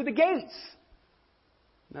going through the gates.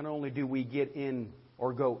 Not only do we get in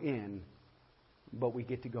or go in, but we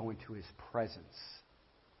get to go into His presence.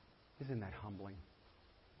 Isn't that humbling?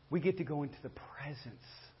 We get to go into the presence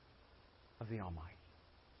of the Almighty.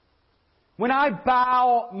 When I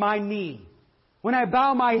bow my knee, when I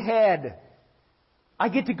bow my head, I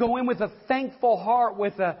get to go in with a thankful heart,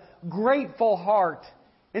 with a grateful heart,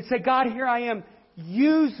 and say, God, here I am.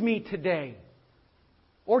 use me today.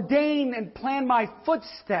 Ordain and plan my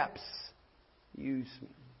footsteps. Use me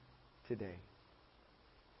today.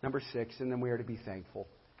 Number 6, and then we are to be thankful.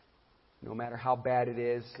 No matter how bad it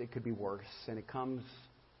is, it could be worse. And it comes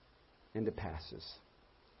and it passes.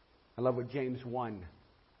 I love what James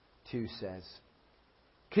 1:2 says.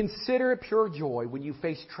 Consider it pure joy when you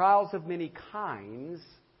face trials of many kinds,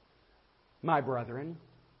 my brethren.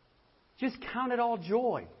 Just count it all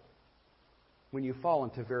joy when you fall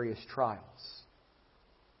into various trials.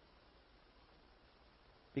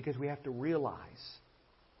 Because we have to realize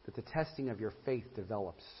that the testing of your faith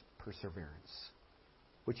develops perseverance,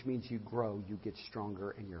 which means you grow, you get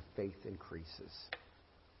stronger, and your faith increases.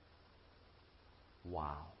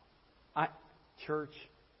 Wow. Church,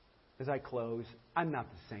 as I close, I'm not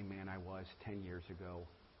the same man I was 10 years ago.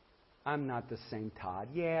 I'm not the same Todd.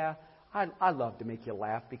 Yeah, I love to make you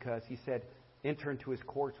laugh because he said, enter into his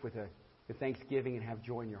courts with thanksgiving and have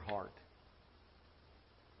joy in your heart.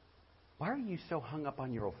 Why are you so hung up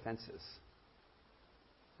on your offenses?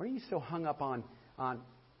 Why are you so hung up on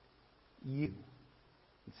you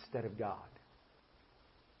instead of God?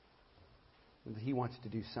 And He wants to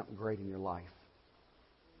do something great in your life.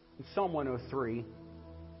 In Psalm 103,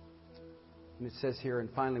 and it says here, and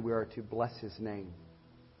finally we are to bless His name.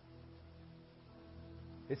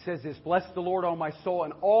 It says this, bless the Lord, O my soul,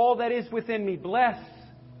 and all that is within me. Bless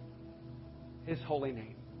His holy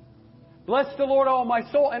name. Bless the Lord, O my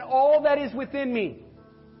soul, and all that is within me.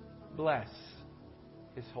 Bless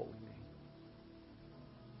His holy name.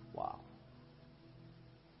 Wow.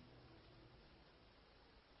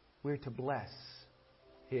 We're to bless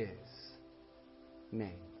His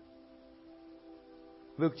name.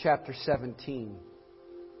 Luke chapter 17.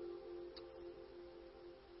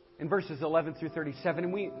 In verses 11 through 37,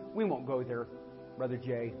 and we won't go there, Brother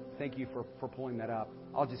Jay. Thank you for pulling that up.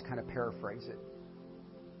 I'll just kind of paraphrase it.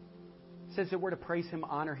 It says that we're to praise Him,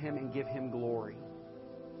 honor Him, and give Him glory.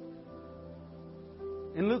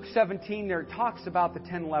 In Luke 17, there it talks about the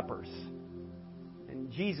 10 lepers.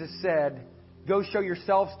 And Jesus said, go show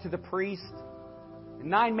yourselves to the priest. And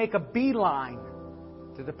 9 make a beeline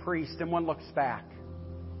to the priest, and 1 looks back.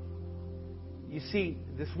 You see,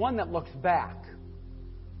 this one that looks back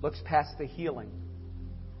looks past the healing,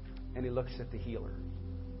 and he looks at the healer.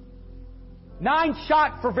 9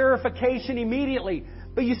 shot for verification immediately.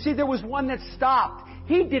 But you see, there was one that stopped.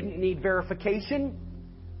 He didn't need verification.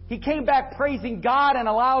 He came back praising God in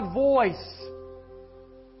a loud voice.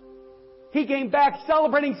 He came back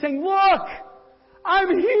celebrating, saying, look, I'm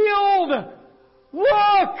healed.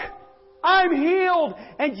 Look, I'm healed.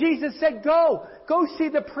 And Jesus said, go see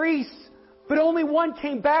the priest. But only one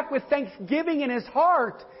came back with thanksgiving in his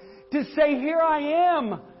heart to say, here I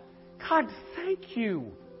am. God, thank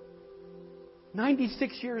you.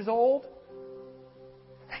 96 years old.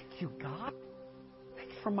 Thank you, God.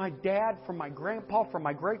 Thanks from my dad, from my grandpa, from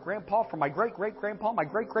my great-grandpa, from my great-great-grandpa, my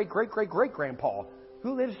great-great-great-great-great-grandpa,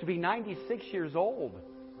 who lives to be 96 years old.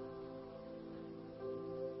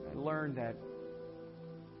 I learned that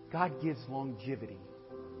God gives longevity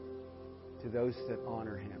to those that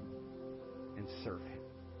honor Him and serve Him.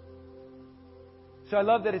 So I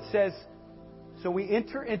love that it says, so we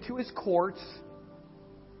enter into His courts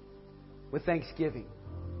with thanksgiving.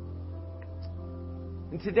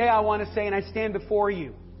 And today I want to say, and I stand before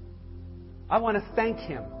you, I want to thank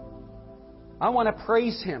Him. I want to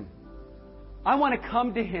praise Him. I want to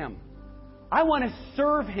come to Him. I want to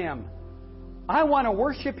serve Him. I want to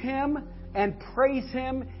worship Him and praise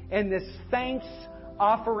Him in this thanks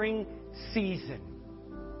offering season.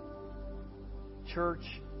 Church,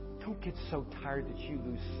 don't get so tired that you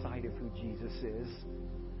lose sight of who Jesus is.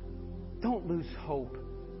 Don't lose hope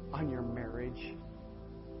on your marriage.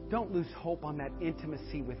 Don't lose hope on that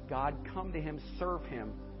intimacy with God. Come to Him, serve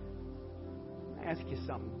Him. I ask you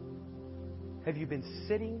something. Have you been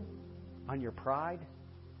sitting on your pride?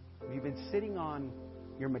 Have you been sitting on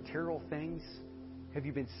your material things? Have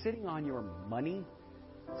you been sitting on your money?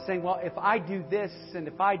 Saying, well, if I do this and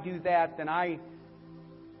if I do that, then I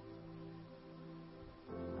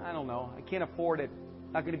don't know. I can't afford it.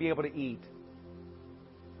 I'm not going to be able to eat.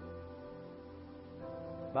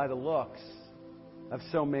 By the looks of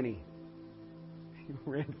so many.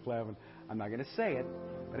 Rand Flavin. I'm not going to say it,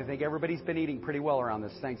 but I think everybody's been eating pretty well around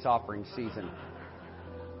this thanks offering season.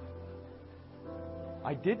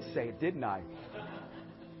 I did say it, didn't I?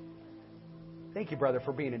 Thank you, brother,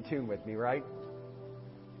 for being in tune with me, right?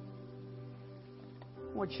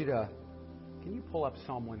 I want you to, can you pull up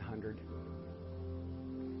Psalm 100?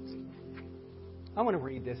 I want to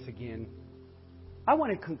read this again. I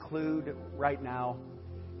want to conclude right now.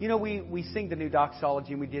 You know, we sing the new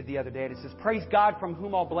doxology, and we did the other day, and it says, praise God from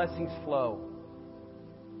whom all blessings flow.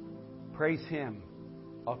 Praise Him,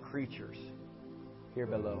 all creatures here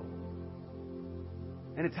below.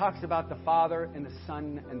 And it talks about the Father and the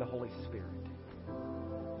Son and the Holy Spirit.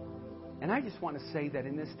 And I just want to say that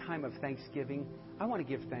in this time of Thanksgiving, I want to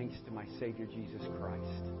give thanks to my Savior, Jesus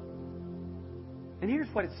Christ. And here's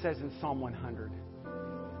what it says in Psalm 100.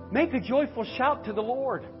 Make a joyful shout to the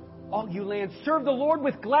Lord, all you lands. Serve the Lord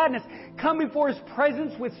with gladness. Come before His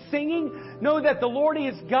presence with singing. Know that the Lord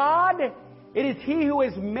is God. It is He who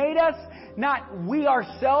has made us, not we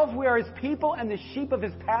ourselves. We are His people and the sheep of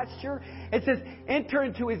His pasture. It says, enter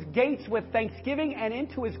into His gates with thanksgiving and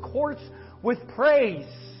into His courts with praise.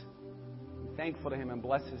 Be thankful to Him and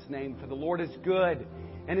bless His name. For the Lord is good,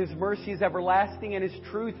 and His mercy is everlasting, and His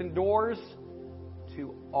truth endures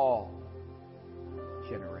to all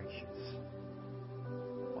generations.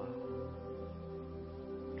 Wow.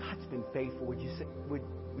 God's been faithful.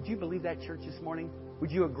 Would you believe that, church, this morning?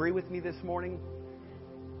 Would you agree with me this morning?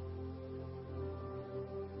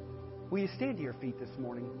 Will you stand to your feet this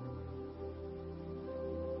morning?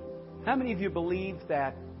 How many of you believe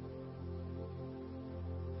that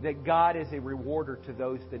God is a rewarder to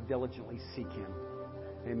those that diligently seek Him?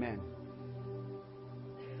 Amen.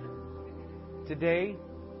 Today,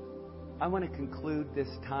 I want to conclude this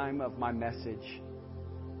time of my message.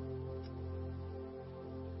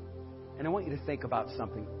 And I want you to think about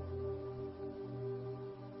something.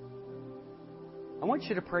 I want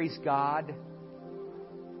you to praise God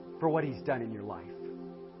for what He's done in your life.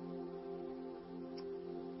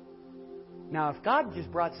 Now, if God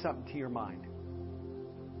just brought something to your mind,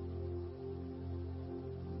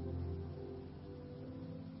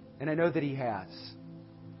 and I know that He has,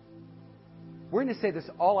 we're going to say this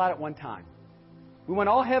all out at one time. We want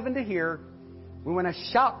all heaven to hear. We want to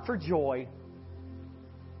shout for joy.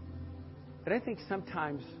 But I think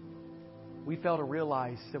sometimes we fail to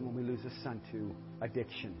realize that when we lose a son to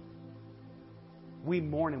addiction, we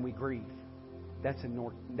mourn and we grieve. That's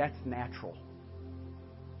natural.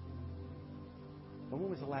 But when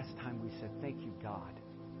was the last time we said, thank you, God,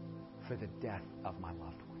 for the death of my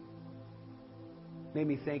loved one? Made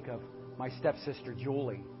me think of my stepsister,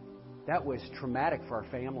 Julie. That was traumatic for our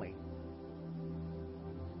family.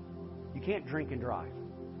 You can't drink and drive.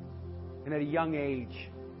 And at a young age,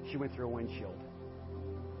 she went through a windshield.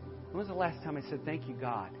 When was the last time I said, thank you,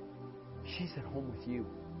 God, she's at home with you.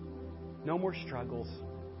 No more struggles.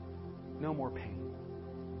 No more pain.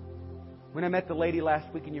 When I met the lady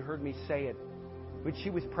last week, and you heard me say it, when she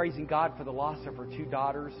was praising God for the loss of her 2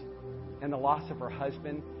 daughters and the loss of her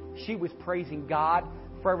husband, she was praising God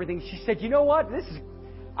for everything. She said, you know what?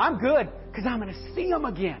 I'm good because I'm going to see them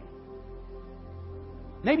again.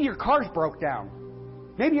 Maybe your car's broke down.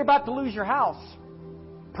 Maybe you're about to lose your house.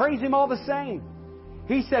 Praise Him all the same.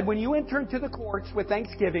 He said, when you enter into the courts with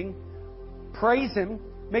thanksgiving, praise Him,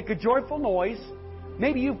 make a joyful noise.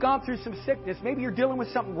 Maybe you've gone through some sickness. Maybe you're dealing with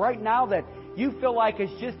something right now that you feel like has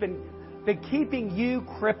just been keeping you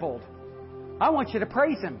crippled. I want you to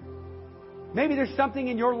praise Him. Maybe there's something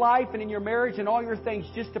in your life and in your marriage and all your things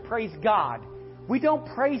just to praise God. We don't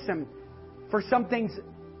praise Him for some things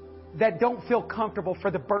that don't feel comfortable, for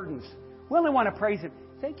the burdens. We only want to praise Him.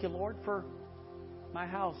 Thank you, Lord, for my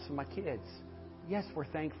house and my kids. Yes, we're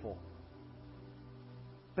thankful.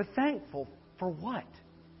 But thankful for what?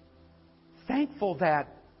 Thankful that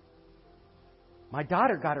my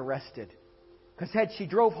daughter got arrested. Because had she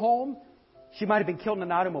drove home, she might have been killed in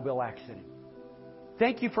an automobile accident.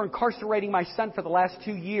 Thank you for incarcerating my son for the last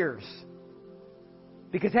 2 years.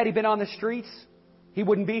 Because had he been on the streets, he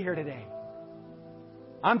wouldn't be here today.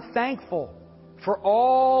 I'm thankful for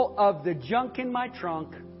all of the junk in my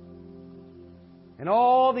trunk and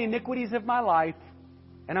all the iniquities of my life,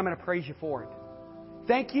 and I'm going to praise You for it.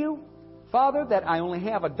 Thank You, Father, that I only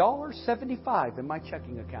have $1.75 in my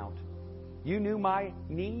checking account. You knew my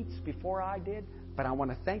needs before I did, but I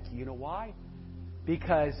want to thank You. You know why?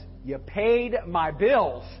 Because You paid my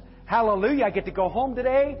bills. Hallelujah. I get to go home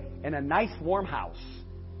today in a nice warm house.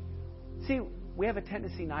 See, we have a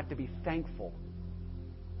tendency not to be thankful.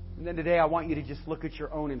 And then today I want you to just look at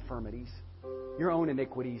your own infirmities, your own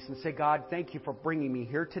iniquities, and say, God, thank You for bringing me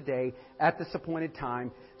here today at this appointed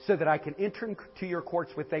time so that I can enter into Your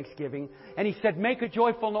courts with thanksgiving. And He said, make a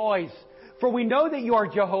joyful noise, for we know that You are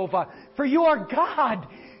Jehovah, for You are God.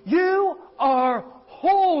 You are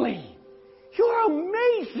holy. You are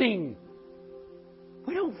amazing.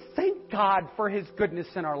 We don't thank God for His goodness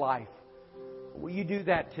in our life. Will you do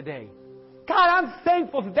that today? God, I'm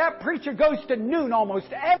thankful that preacher goes to noon almost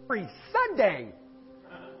every Sunday.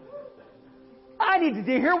 I needed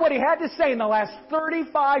to hear what he had to say in the last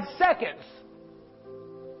 35 seconds.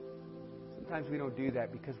 Sometimes we don't do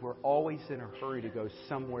that because we're always in a hurry to go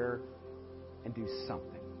somewhere and do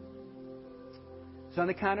something. So on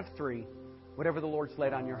the count of 3, whatever the Lord's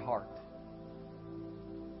laid on your heart,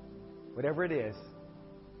 whatever it is,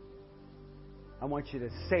 I want you to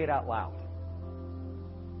say it out loud.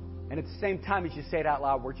 And at the same time as you say it out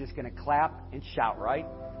loud, we're just going to clap and shout, right?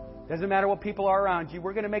 Doesn't matter what people are around you.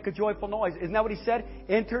 We're going to make a joyful noise. Isn't that what he said?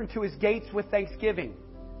 Enter into his gates with thanksgiving.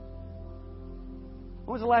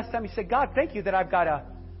 When was the last time you said, God, thank you that I've got a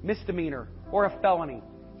misdemeanor or a felony.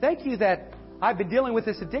 Thank you that I've been dealing with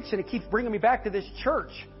this addiction. It keeps bringing me back to this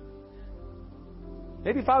church.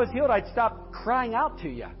 Maybe if I was healed, I'd stop crying out to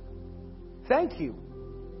you. Thank you.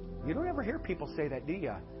 You don't ever hear people say that, do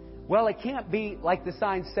you? Well, it can't be like the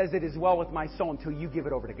sign says it is well with my soul until you give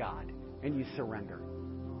it over to God and you surrender.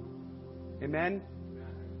 Amen?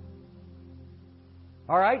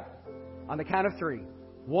 All right? On the count of 3.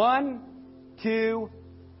 1, 2,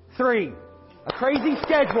 3. A crazy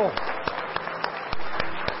schedule.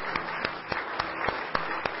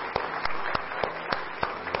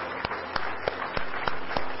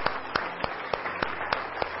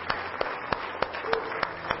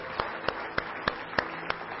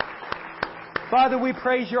 Father, we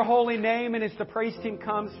praise your holy name, and as the praise team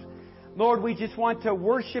comes, Lord, we just want to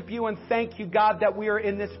worship you and thank you, God, that we are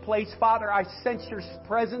in this place. Father, I sense your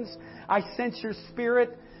presence. I sense your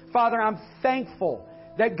spirit. Father, I'm thankful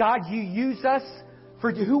that, God, you use us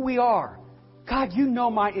for who we are. God, you know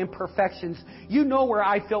my imperfections. You know where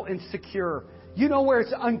I feel insecure. You know where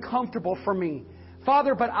it's uncomfortable for me.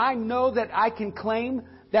 Father, but I know that I can claim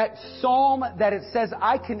that psalm that it says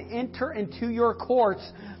I can enter into your courts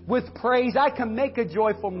with praise. I can make a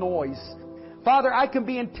joyful noise. Father, I can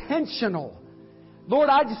be intentional. Lord,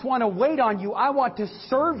 I just want to wait on you. I want to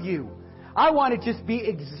serve you. I want to just be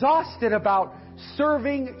exhausted about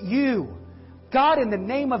serving you. God, in the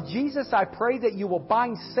name of Jesus, I pray that you will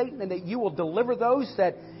bind Satan and that you will deliver those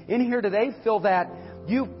that in here today feel that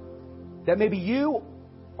maybe you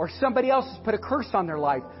or somebody else has put a curse on their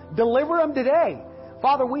life. Deliver them today.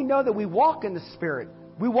 Father, we know that we walk in the Spirit.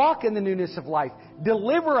 We walk in the newness of life.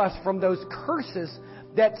 Deliver us from those curses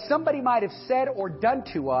that somebody might have said or done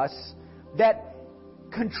to us that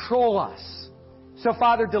control us. So,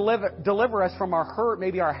 Father, deliver us from our hurt,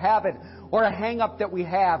 maybe our habit, or a hang-up that we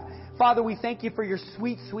have. Father, we thank you for your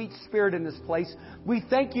sweet, sweet Spirit in this place. We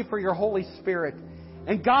thank you for your Holy Spirit.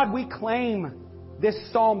 And God, we claim this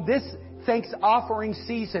psalm, this thanks offering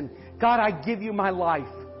season. God, I give you my life.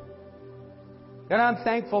 And I'm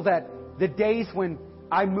thankful that the days when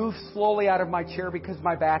I move slowly out of my chair because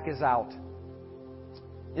my back is out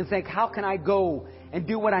and think, how can I go and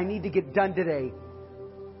do what I need to get done today?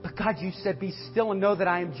 But God, you said, be still and know that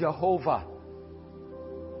I am Jehovah.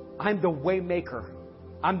 I'm the way maker.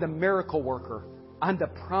 I'm the miracle worker. I'm the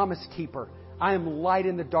promise keeper. I am light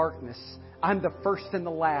in the darkness. I'm the first and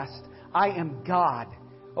the last. I am God.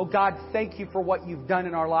 Oh God, thank you for what you've done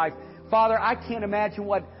in our life. Father, I can't imagine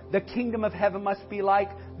what the kingdom of heaven must be like,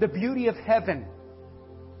 the beauty of heaven.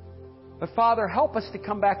 But Father, help us to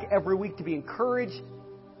come back every week to be encouraged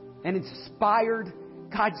and inspired.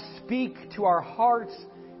 God, speak to our hearts.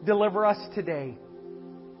 Deliver us today.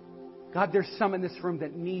 God, there's some in this room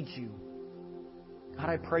that need you. God,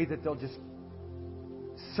 I pray that they'll just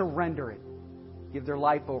surrender it. Give their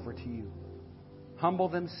life over to you. Humble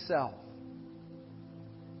themselves.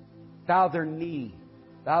 Bow their knee.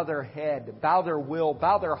 Bow their head. Bow their will.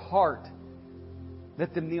 Bow their heart.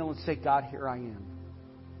 Let them kneel and say, God, here I am.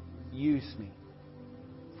 Use me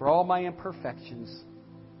for all my imperfections,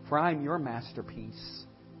 for I am your masterpiece,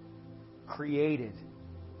 created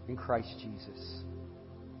in Christ Jesus.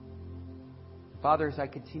 Father, as I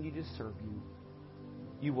continue to serve you,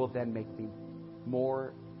 you will then make me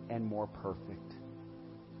more and more perfect.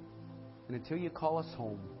 And until you call us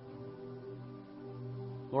home,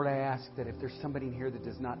 Lord, I ask that if there's somebody in here that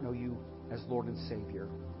does not know you as Lord and Savior,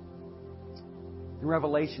 in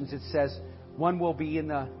Revelations it says, one will be in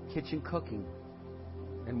the kitchen cooking,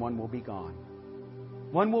 and one will be gone.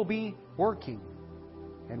 One will be working,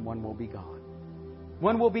 and one will be gone.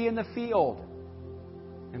 One will be in the field,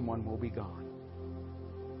 and one will be gone.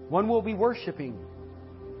 One will be worshiping,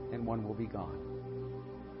 and one will be gone.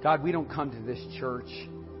 God, we don't come to this church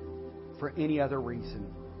for any other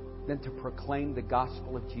reason than to proclaim the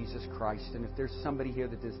gospel of Jesus Christ. And if there's somebody here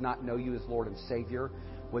that does not know you as Lord and Savior,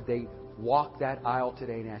 would they walk that aisle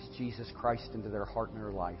today and ask Jesus Christ into their heart and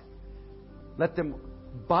their life? Let them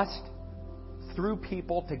bust through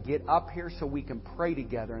people to get up here so we can pray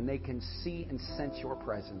together and they can see and sense your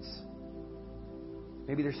presence.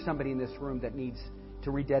 Maybe there's somebody in this room that needs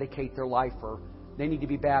to rededicate their life, or they need to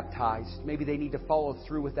be baptized. Maybe they need to follow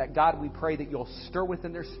through with that. God, we pray that you'll stir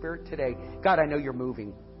within their spirit today. God, I know you're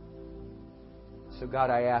moving. So God,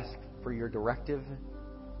 I ask for your directive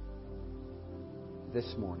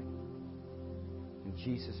this morning. In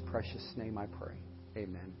Jesus' precious name I pray.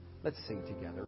 Amen. Let's sing together.